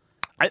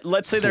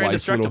 Let's say they're Slice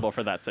indestructible little-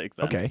 for that sake,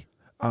 then. Okay.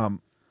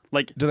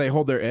 Like, Do they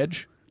hold their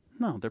edge?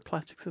 no, they're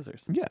plastic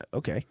scissors. Yeah,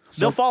 okay.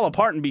 They'll fall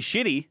apart and be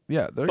shitty,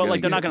 Yeah, but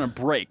like they're not going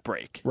to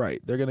break.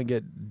 Right. They're gonna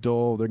get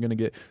dull. They're gonna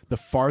get... The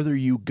farther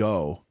you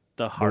go,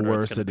 The the harder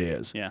worse it's gonna it be.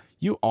 is. Yeah.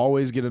 You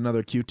always get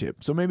another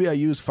Q-tip. So maybe I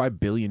use 5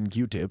 billion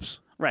Q-tips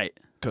Right.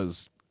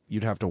 because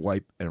you'd have to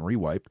wipe and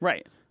rewipe.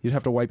 Right. You'd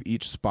have to wipe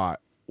each spot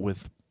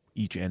with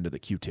each end of the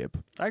Q-tip.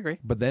 I agree.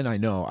 But then I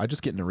know I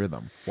just get in a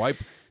rhythm. Wipe,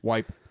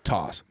 wipe,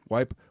 toss.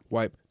 Wipe,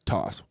 wipe,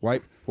 toss.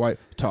 Wipe, wipe,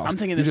 toss. I'm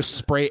thinking you this- just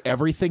spray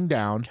everything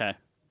down, Okay.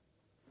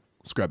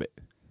 scrub it.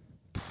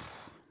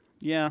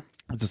 Yeah,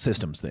 It's a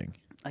systems thing.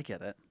 I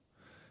get it.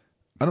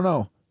 I don't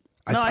know.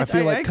 No, I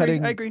feel like agree,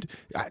 cutting I agree.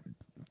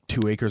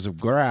 2 acres of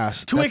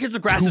grass. 2 that's acres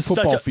of grass 2 is such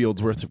football a-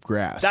 fields worth of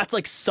grass. That's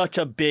like such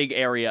a big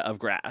area of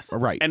grass.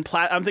 Right. And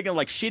I'm thinking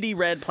like shitty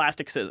red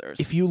plastic scissors.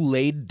 If you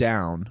laid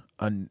down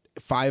on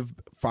five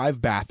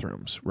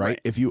bathrooms, right?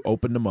 Right. If you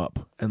opened them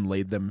up and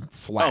laid them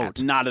flat,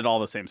 not at all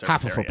the same surface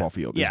half a area. football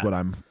field Yeah. is what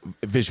I'm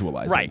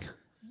visualizing. Right.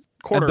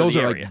 Quarter those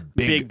of the are, like, area.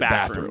 big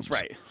bathrooms. bathrooms.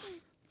 Right.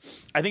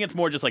 I think it's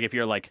more just like if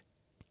you're like,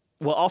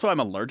 well, also I'm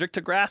allergic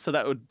to grass, so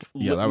that would,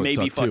 Yeah, that would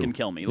maybe suck, fucking too.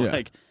 kill me. Yeah.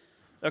 Like,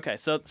 okay,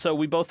 so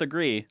we both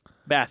agree,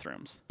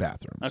 bathrooms.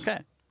 Bathrooms. Okay.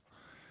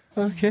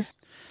 Okay.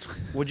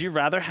 Would you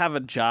rather have a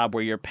job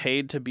where you're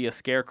paid to be a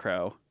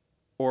scarecrow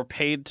or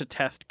paid to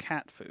test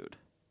cat food?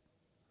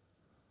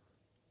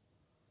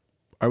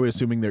 Are we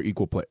assuming they're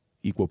equal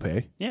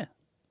pay? Yeah.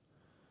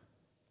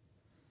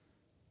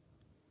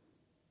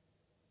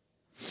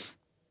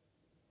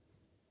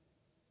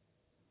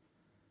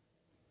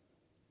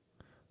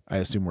 I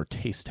assume we're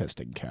taste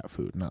testing cat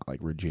food, not like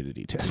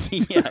rigidity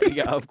testing.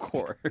 yeah, of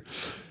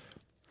course.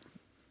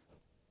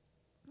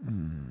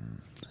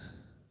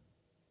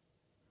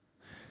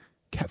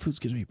 Cat food's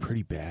gonna be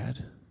pretty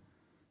bad.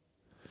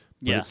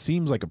 But Yeah. it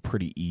seems like a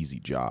pretty easy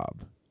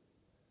job.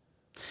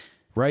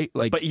 Right?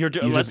 Like But you're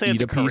you let's just say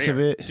eat it's a piece of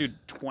career. it.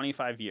 Dude,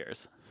 25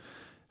 years.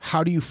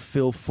 How do you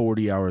fill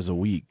 40 hours a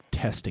week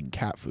testing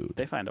cat food?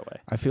 They find a way.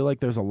 I feel like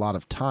there's a lot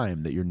of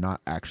time that you're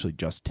not actually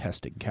just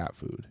testing cat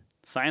food.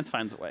 Science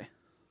finds a way.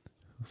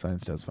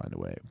 Science does find a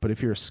way. But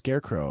if you're a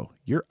scarecrow,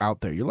 you're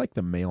out there. You're like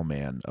the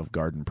mailman of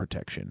garden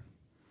protection.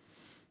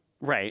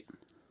 Right.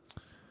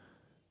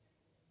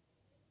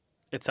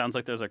 It sounds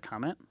like there's a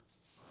comment.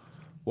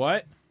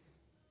 What?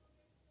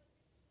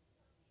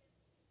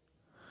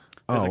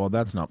 There's Oh, a- well,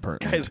 that's not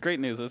pertinent. Guys, great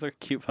news. There's a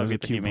cute There's puppy a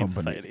at the cute Humane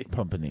Society.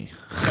 pumpany.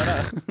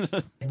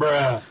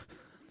 Bruh.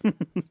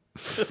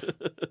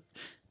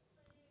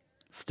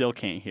 Still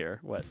can't hear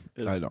what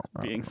is I don't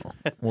being know.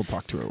 said. We'll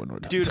talk to her when we're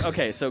done. Dude,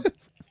 okay, so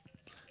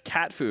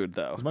cat food,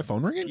 though. Is my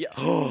phone ringing? Yeah.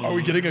 Are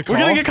we getting a call? We're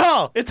getting a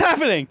call. It's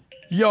happening.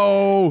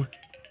 Yo,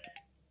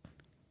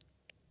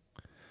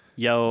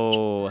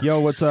 Yo.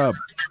 what's up?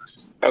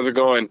 How's it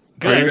going?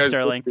 Good, You guys-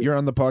 Sterling. You're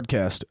on the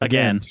podcast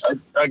Again.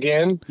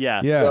 Again?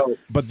 Yeah. Yeah, So,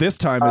 but this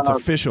time it's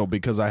official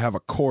because I have a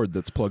cord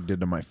that's plugged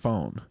into my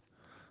phone.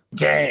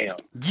 Damn. What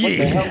the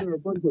hell? There are a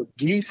bunch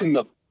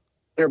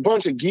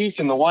of geese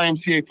in the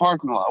YMCA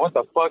parking lot. What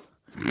the fuck?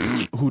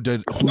 Who's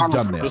done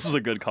This this? is a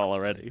good call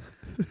already.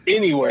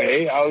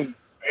 Anyway,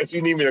 if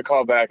you need me to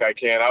call back, I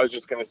can. I was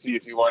just gonna see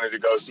if you wanted to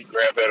go see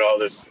Grandpa all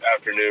this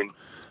afternoon.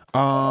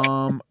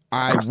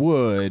 I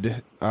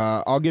would.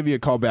 I'll give you a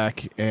call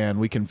back and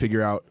we can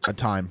figure out a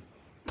time.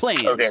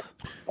 Planes. Okay.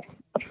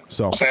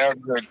 So Sounds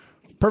good.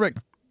 perfect.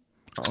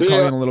 I'll See call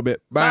you ya. in a little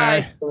bit.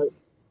 Bye.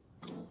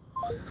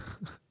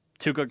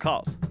 Two good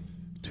calls.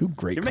 Two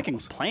great. You're making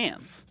calls.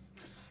 plans.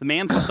 The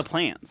man's with the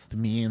plans. The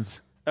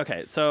means.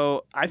 Okay,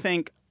 so I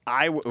think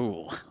I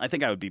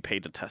would be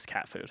paid to test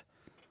cat food.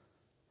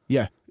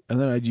 Yeah, and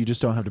then you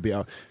just don't have to be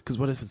out. Because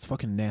what if it's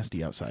fucking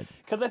nasty outside?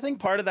 Because I think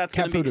part of that's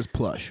Cat going to food be is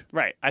plush.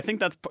 right. I think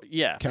that's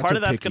Cats part are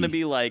of that's going to picky.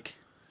 be like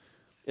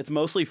it's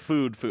mostly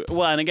food.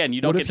 Well, and again, you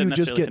don't What get if to you just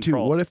necessarily get to?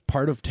 control. What if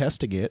part of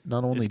testing it,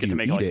 not only you do get to you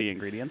make eat like it, the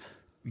ingredients?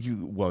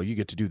 you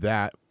get to do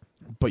that,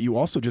 But you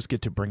also just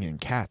get to bring in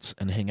cats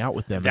and hang out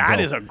with them. That and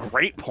go, is a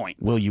great point.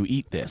 will you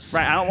eat this?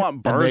 Right, I don't want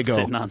And birds they go,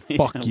 sitting on me.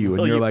 fuck you.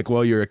 And Will you're like,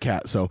 well, you're a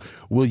cat, so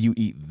will you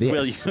eat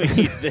this? Will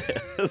you eat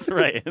this?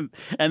 Right.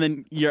 And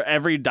then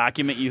every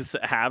document you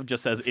have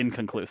just says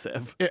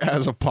inconclusive. It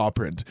has a paw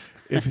print.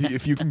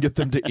 If you can get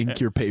them to ink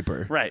your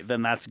paper. Right,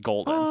 then that's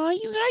golden. Oh,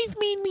 you guys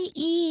made me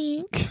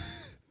ink.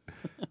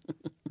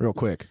 Real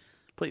quick,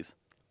 Please.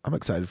 I'm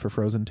excited for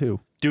Frozen 2.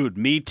 Dude,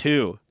 me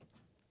too.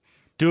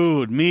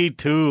 Dude, me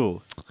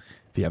too.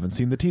 If you haven't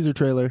seen the teaser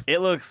trailer, It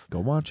looks go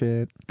watch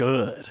it.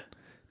 good.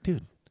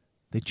 Dude,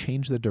 they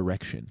changed the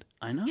direction.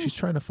 I know. She's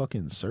trying to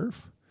fucking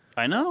surf.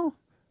 I know.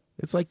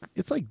 It's like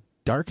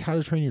dark How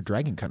to Train Your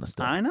Dragon kind of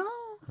stuff. I know.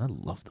 I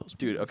love those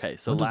Dude, movies. okay,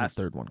 so when does last-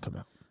 the third one come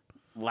out?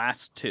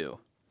 Last two.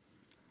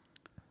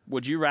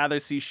 Would you rather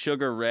see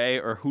Sugar Ray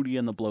or Hootie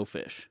and the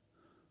Blowfish?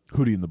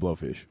 Hootie and the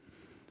Blowfish.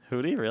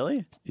 Hootie,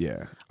 really?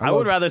 Yeah. I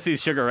would rather see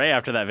Sugar Ray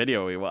after that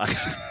video we watched.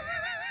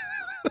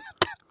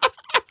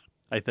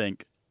 I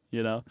think.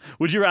 You know?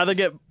 Would you rather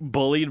get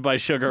bullied by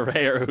Sugar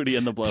Ray or Hootie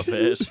and the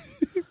Blowfish?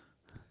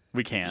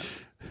 We can't.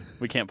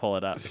 We can't pull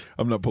it up.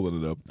 I'm not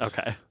pulling it up.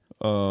 Okay.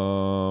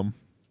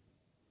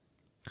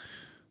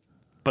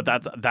 But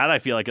that I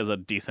feel like is a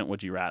decent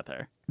would you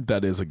rather.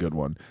 That is a good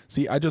one.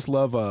 See, I just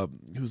love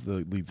who's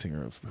the lead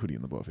singer of Hootie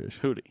and the Blowfish?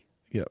 Hootie.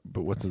 Yeah,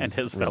 but what's his And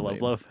his real fellow name?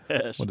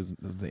 Blowfish. What is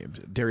his name?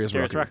 Darius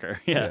Darius Rucker.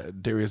 Rucker, yeah.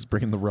 Darius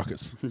bringing the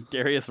ruckus.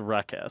 Darius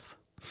Ruckus.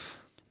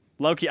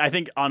 Loki, I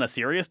think on a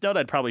serious note,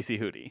 I'd probably see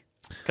Hootie.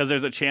 Because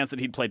there's a chance that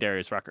he'd play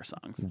Darius Rucker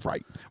songs.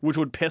 Right. Which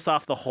would piss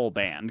off the whole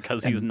band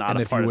because he's not and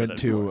a if part you of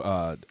went it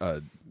anymore.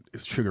 to a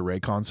Sugar Ray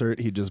concert,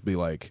 he'd just be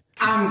like,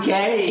 I'm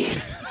gay.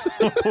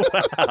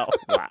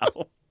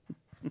 Wow.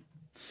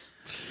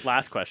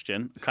 Last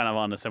question, kind of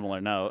on a similar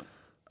note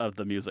of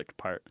the music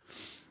part.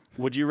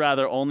 Would you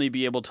rather only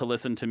be able to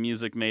listen to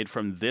music made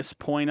from this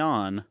point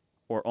on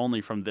or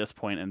only from this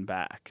point and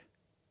back?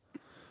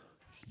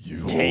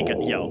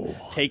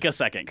 Take a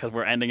second because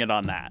we're ending it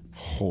on that.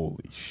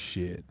 holy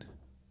shit.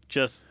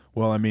 Just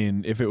Well, I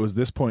mean, if it was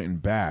this point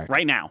and back,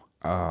 right now.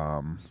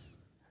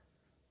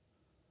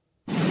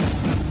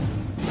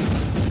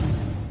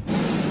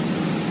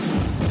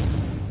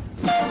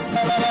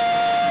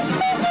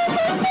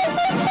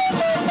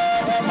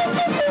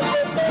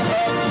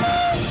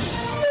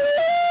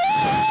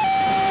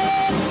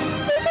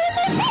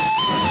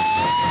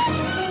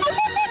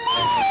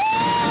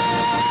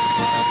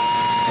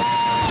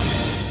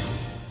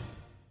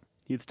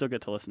 You'd still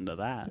get to listen to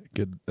that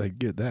I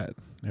get that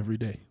every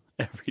day.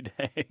 every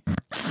day.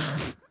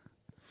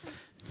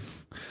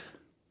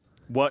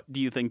 What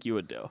do you think you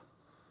would do?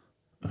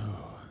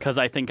 Because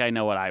I think I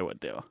know what I would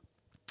do.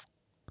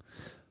 I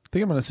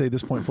think I'm going to say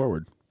this point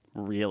forward.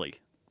 Really?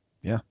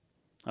 Yeah.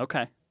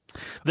 Okay.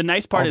 The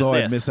nice part Although is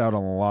I this. miss out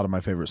on a lot of my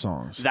favorite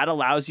songs. That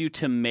allows you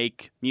to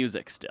make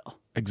music still,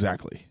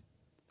 Exactly.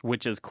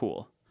 which is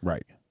cool.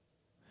 Right.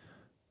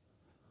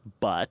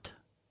 But,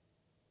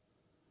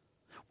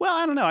 well,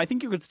 I don't know. I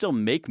think you could still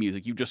make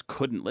music. You just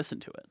couldn't listen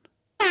to it.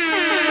 The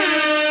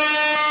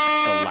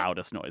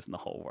loudest noise in the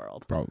whole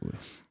world. Probably.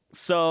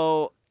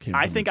 So Came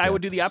I from think the I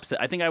would do the depths.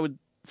 opposite. I think I would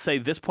say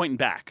this point and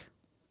back.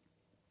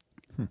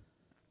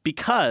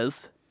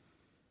 Because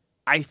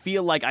I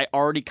feel like I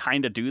already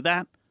kind of do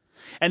that.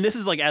 And this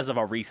is like as of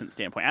a recent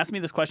standpoint. Ask me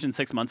this question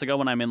 6 months ago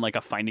when I'm in like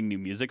a finding new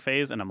music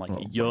phase, and I'm like,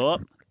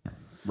 yup.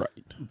 Right.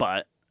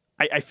 But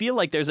I feel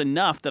like there's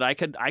enough that I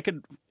could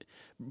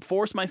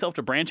force myself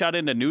to branch out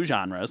into new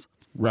genres.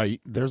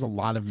 Right. There's a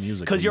lot of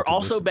music. Because that you you're can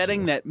also listen betting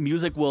to. that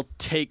music will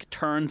take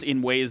turns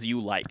in ways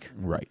you like.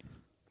 Right.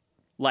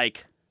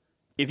 Like,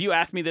 if you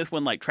asked me this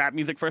when like trap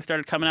music first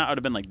started coming out, I would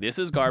have been like, this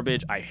is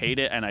garbage. I hate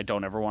it, and I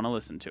don't ever want to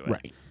listen to it.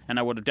 Right. And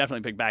I would have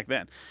definitely picked back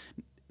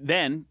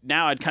then.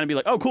 Now I'd kind of be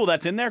like, oh, cool,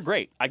 that's in there.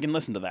 Great. I can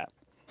listen to that.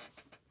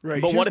 Right.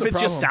 But what if Here's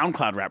it's the just problem.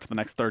 SoundCloud rap for the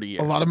next 30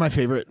 years? A lot of my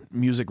favorite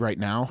music right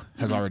now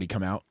has already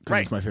come out because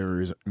Right. it's my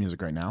favorite music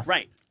right now.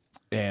 Right.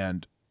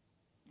 And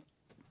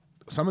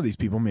some of these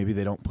people, maybe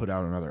they don't put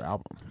out another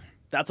album,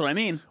 That's what I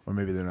mean. or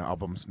maybe their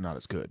album's not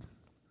as good.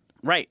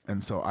 Right.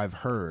 And so I've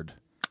heard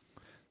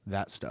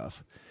that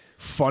stuff.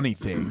 Funny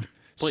thing,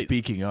 Please.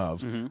 speaking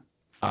of,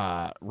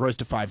 Royce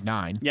da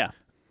 5'9", Yeah.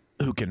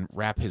 who can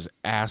rap his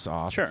ass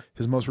off. Sure.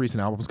 His most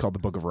recent album is called The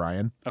Book of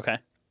Ryan, Okay.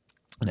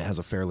 and it has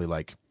a fairly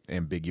like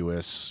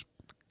ambiguous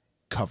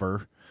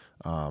cover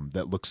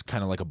that looks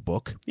kind of like a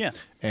book. Yeah.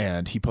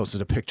 And he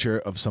posted a picture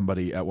of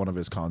somebody at one of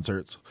his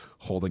concerts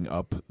holding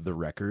up the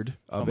record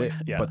of my it,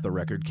 God, yeah. but the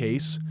record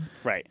case.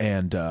 Right.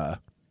 And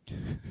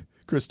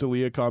Chris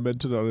D'Elia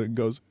commented on it and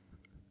goes,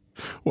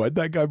 "Why'd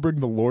that guy bring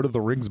the Lord of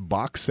the Rings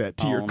box set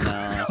to your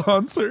no.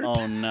 concert?"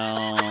 Oh,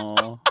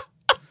 no.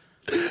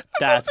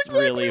 That's exactly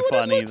really what it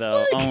funny, looks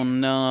though. like. Oh,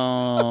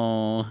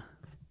 no.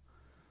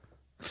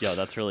 Yo,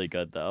 that's really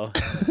good, though.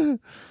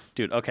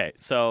 Dude, okay,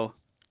 so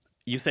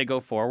you say go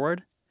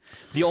forward.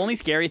 The only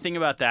scary thing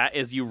about that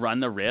is you run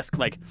the risk,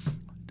 like,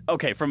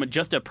 okay, from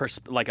just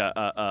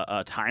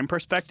a time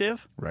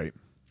perspective, Right.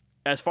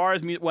 as far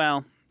as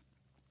well,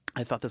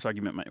 I thought this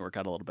argument might work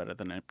out a little better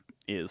than it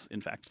is, in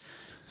fact.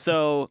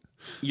 So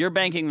you're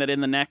banking that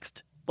in the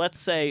next, let's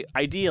say,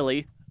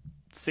 ideally,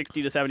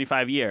 60 to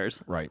 75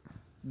 years, Right.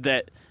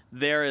 that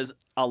there is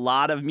a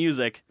lot of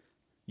music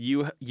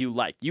you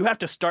like. You have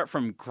to start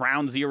from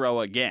ground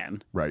zero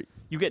again. Right.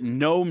 You get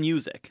no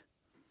music.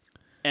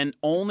 And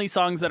only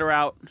songs that are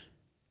out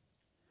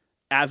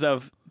as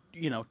of,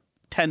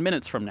 10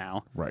 minutes from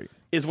now Right.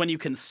 is when you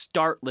can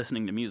start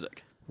listening to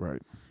music.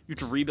 Right. You have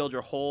to rebuild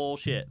your whole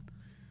shit.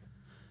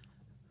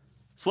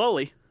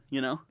 Slowly,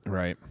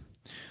 Right.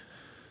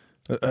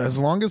 As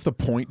long as the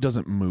point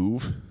doesn't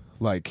move,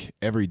 like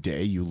every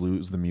day you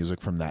lose the music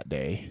from that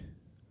day.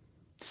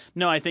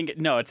 No,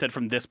 it said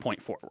from this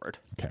point forward.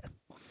 Okay.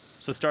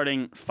 So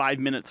starting 5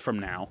 minutes from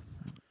now,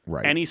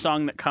 Right. any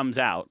song that comes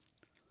out,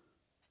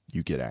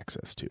 you get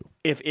access to.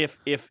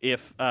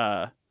 if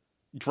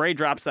Dre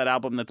drops that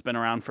album that's been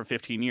around for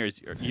 15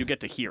 years, you get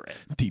to hear it.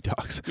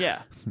 Detox.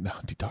 Yeah. No,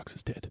 Detox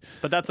is dead.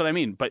 But that's what I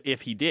mean. But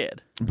if he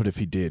did, But if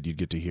he did, you'd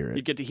get to hear it.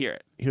 you'd get to hear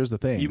it. Here's the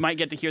thing. You might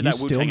get to hear You that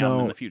still Wu-Tang album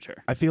in know- the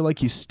future. I feel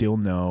like you still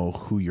know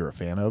who you're a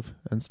fan of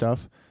and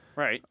stuff.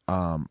 Right.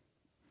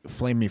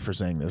 Flame me for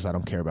saying this. I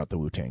don't care about the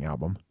Wu-Tang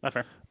album. That's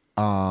fair.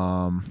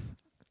 Um,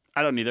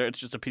 I don't either. It's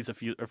just a piece of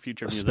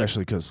future music.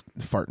 especially because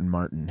Fartin'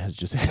 Martin has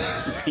just.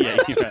 Yeah.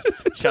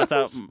 Shouts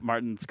out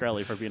Martin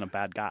Shkreli for being a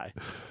bad guy.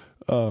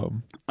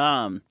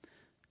 I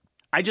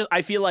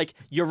feel like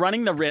you're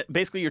running the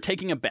basically you're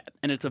taking a bet,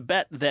 and it's a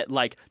bet that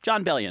like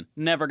John Bellion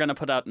never going to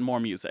put out more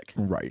music,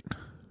 Right.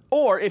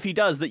 or if he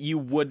does, that you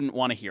wouldn't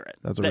want to hear it.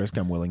 That's a risk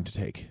I'm willing to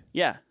take.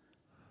 Yeah.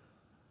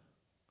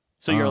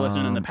 So you're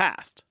listening in the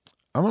past.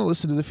 I'm gonna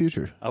listen to the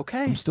future.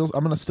 Okay. I'm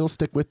gonna still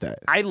stick with that.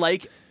 I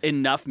like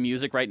enough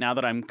music right now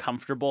that I'm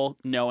comfortable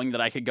knowing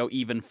that I could go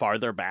even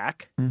farther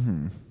back.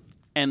 Mm-hmm.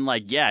 And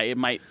like, yeah, it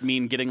might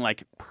mean getting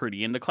like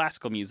pretty into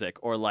classical music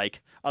or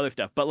like other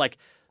stuff. But like,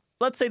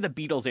 let's say the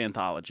Beatles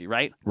anthology,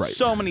 right? Right.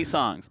 So many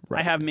songs.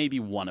 Right. I have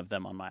maybe one of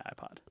them on my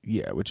iPod.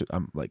 Yeah, which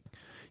I'm like,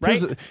 Right?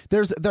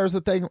 there's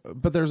a thing,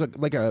 but there's a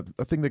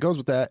thing that goes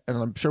with that, and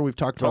I'm sure we've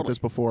talked about Totally. this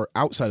before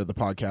outside of the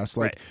podcast.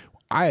 Like, Right.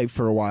 I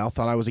for a while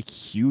thought I was a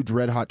huge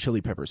Red Hot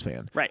Chili Peppers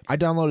fan. Right. I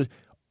downloaded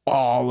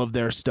all of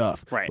their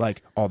stuff, Right.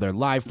 like all their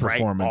live Right,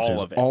 performances,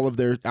 all of it. all of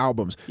their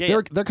albums. Yeah,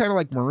 they're kind of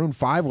like Maroon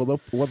 5,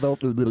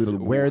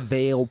 where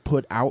they'll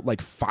put out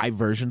like 5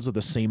 versions of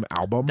the same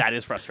album, That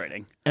is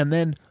frustrating. and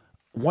then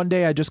one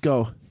day I just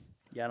go,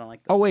 Yeah, I don't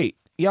like that. oh wait,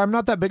 yeah, I'm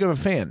not that big of a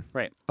fan.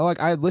 Right.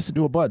 I listened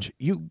to a bunch.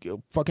 You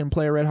fucking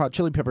play a Red Hot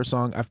Chili Pepper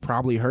song, I've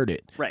probably heard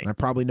it. Right. And I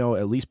probably know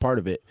at least part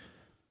of it,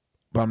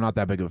 but I'm not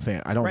that big of a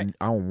fan. I don't Right.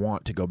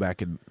 want to go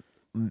back and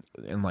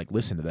like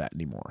listen to that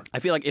anymore. I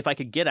feel like if I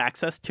could get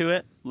access to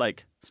it,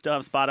 like still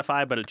have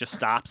Spotify, but it just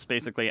stops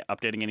basically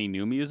updating any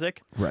new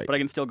music. Right. But I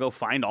can still go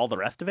find all the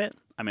rest of it.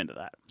 I'm into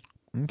that.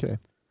 Okay.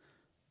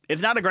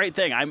 It's not a great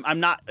thing. I'm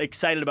not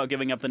excited about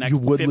giving up the next You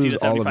would 50 lose to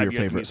 75 all of your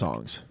years favorite music.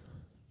 songs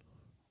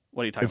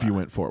What are you talking if about? you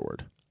went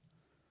forward.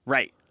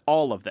 Right.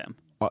 All of them.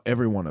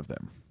 Every one of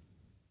them.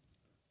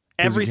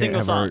 'Cause Every you can't single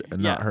have song. heard-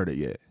 not heard it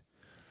yet.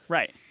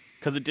 Right.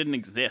 Because it didn't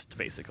exist,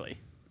 basically.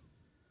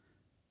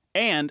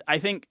 And I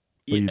think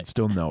But you'd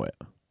still know it.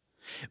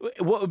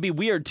 what would be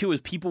weird, too,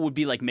 is people would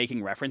be, like,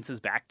 making references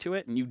back to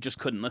it, and you just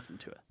couldn't listen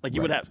to it. Like,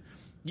 you would Right. have...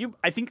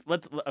 I think,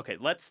 let's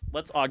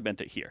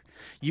augment it here.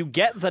 You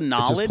get the It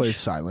knowledge... just plays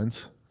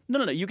silence.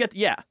 No. You get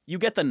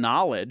the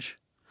knowledge.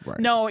 Right.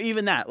 No,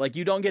 even that. Like,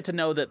 you don't get to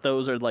know that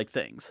those are like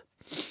things.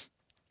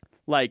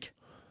 Like,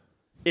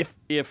 if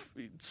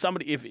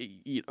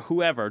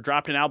whoever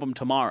dropped an album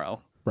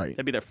tomorrow, Right.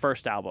 that'd be their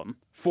first album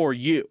for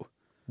you.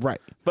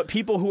 Right. But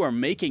people who are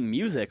making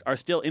music are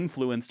still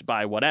influenced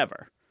by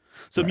whatever.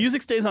 So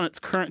music stays on its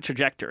current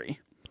trajectory,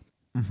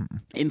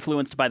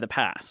 influenced by the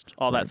past,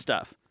 all that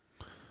stuff.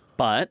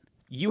 But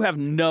you have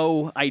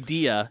no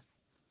idea.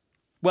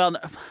 Well,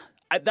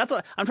 that's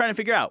what I'm trying to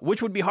figure out.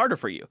 Which would be harder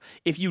for you?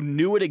 If you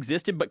knew it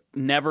existed but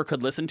never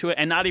could listen to it,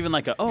 and not even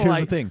like Here's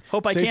the thing.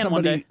 hope I Say can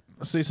one day.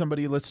 Say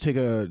somebody. Let's take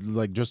a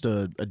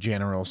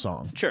general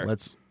song. Sure.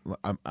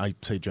 I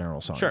say general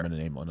song. Sure. I'm going to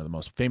name one of the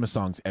most famous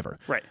songs ever.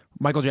 Right.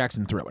 Michael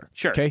Jackson, Thriller.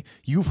 Sure. Okay.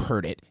 You've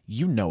heard it.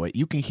 You know it.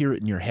 You can hear it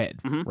in your head.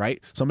 Mm-hmm. Right.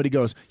 Somebody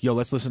goes, "Yo,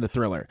 let's listen to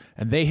Thriller,"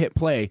 and they hit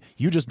play.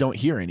 You just don't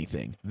hear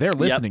anything. They're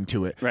listening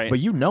to it. Right. But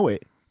you know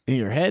it in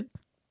your head,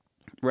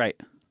 Right.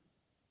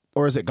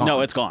 or is it gone?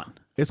 No, it's gone.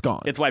 It's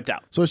gone. It's wiped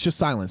out. So it's just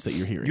silence that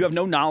you're hearing. You have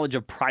no knowledge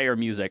of prior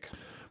music.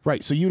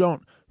 Right. So you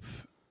don't.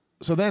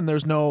 So then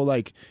there's no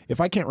like,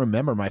 if I can't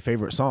remember my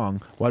favorite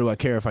song, why do I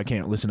care if I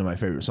can't listen to my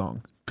favorite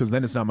song? Because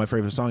then it's not my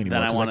favorite song anymore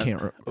Then because I want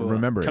can't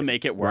remember it. To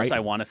make it worse, right? I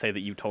want to say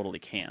that you totally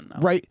can.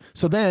 Though. Right.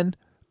 So then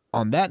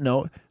on that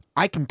note,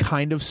 I can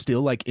kind of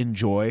still like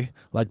enjoy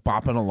like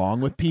bopping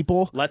along with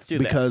people. Let's do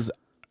this. because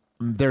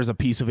there's a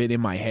piece of it in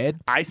my head.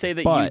 I say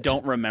that you But-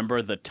 don't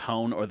remember the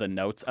tone or the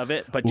notes of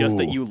it, but just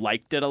that Ooh. you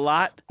liked it a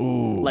lot.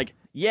 Ooh. Like,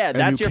 yeah, And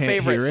that's you your can't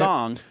favorite hear it?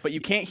 song, but you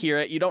can't hear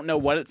it. You don't know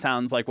what it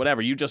sounds like,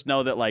 whatever. You just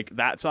know that, like,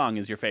 that song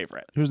is your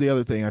favorite. Here's the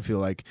other thing I feel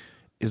like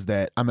is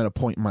that I'm at a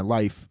point in my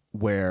life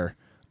where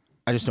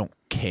I just don't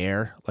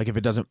care. Like if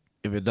it doesn't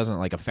if it doesn't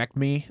like affect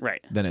me,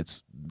 Right. then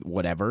it's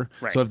whatever.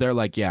 Right. So if they're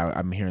like, yeah,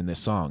 I'm hearing this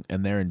song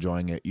and they're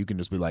enjoying it, you can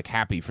just be like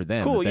happy for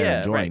them Cool, that they're yeah,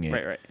 enjoying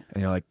right, it. right.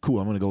 And you're like, cool,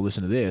 I'm going to go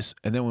listen to this.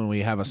 And then when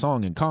we have a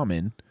song in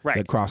common Right.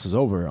 that crosses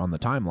over on the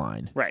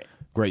timeline, Right.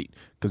 great.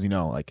 Because,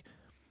 like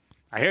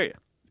I hear you.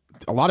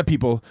 a lot of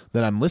people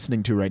that I'm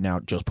listening to right now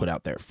just put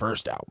out their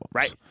first albums.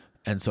 Right.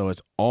 And so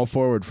it's all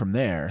forward from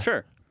there.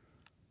 Sure.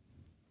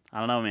 I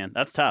don't know, man.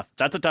 That's tough.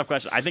 That's a tough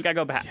question. I think I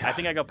go back. I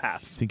think I go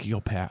past. I think you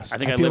go past. I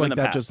think I feel live in like the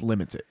that past. just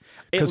limits it.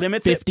 It 'Cause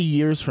limits it. 50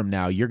 years from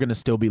now, you're going to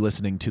still be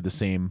listening to the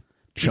same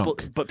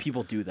chunk. But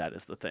people do that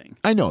is the thing.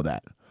 I know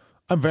that.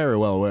 I'm very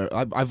well aware.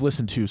 I've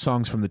listened to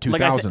songs from the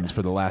 2000s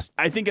for the last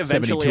I think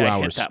eventually 72 I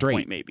hours hit that straight.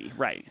 point, maybe.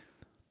 Right.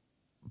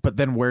 But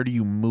then where do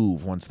you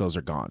move once those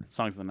are gone?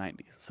 Songs of the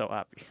 90s. So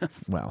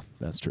obvious. Well,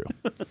 that's true.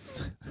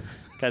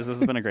 Guys, this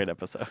has been a great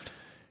episode.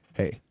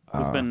 Hey,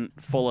 It's been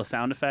full of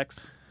sound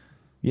effects.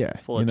 yeah,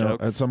 full of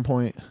jokes. at some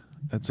point,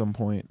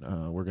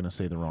 we're gonna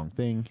say the wrong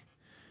thing,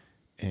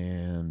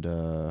 and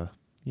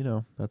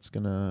that's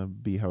gonna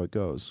be how it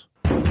goes.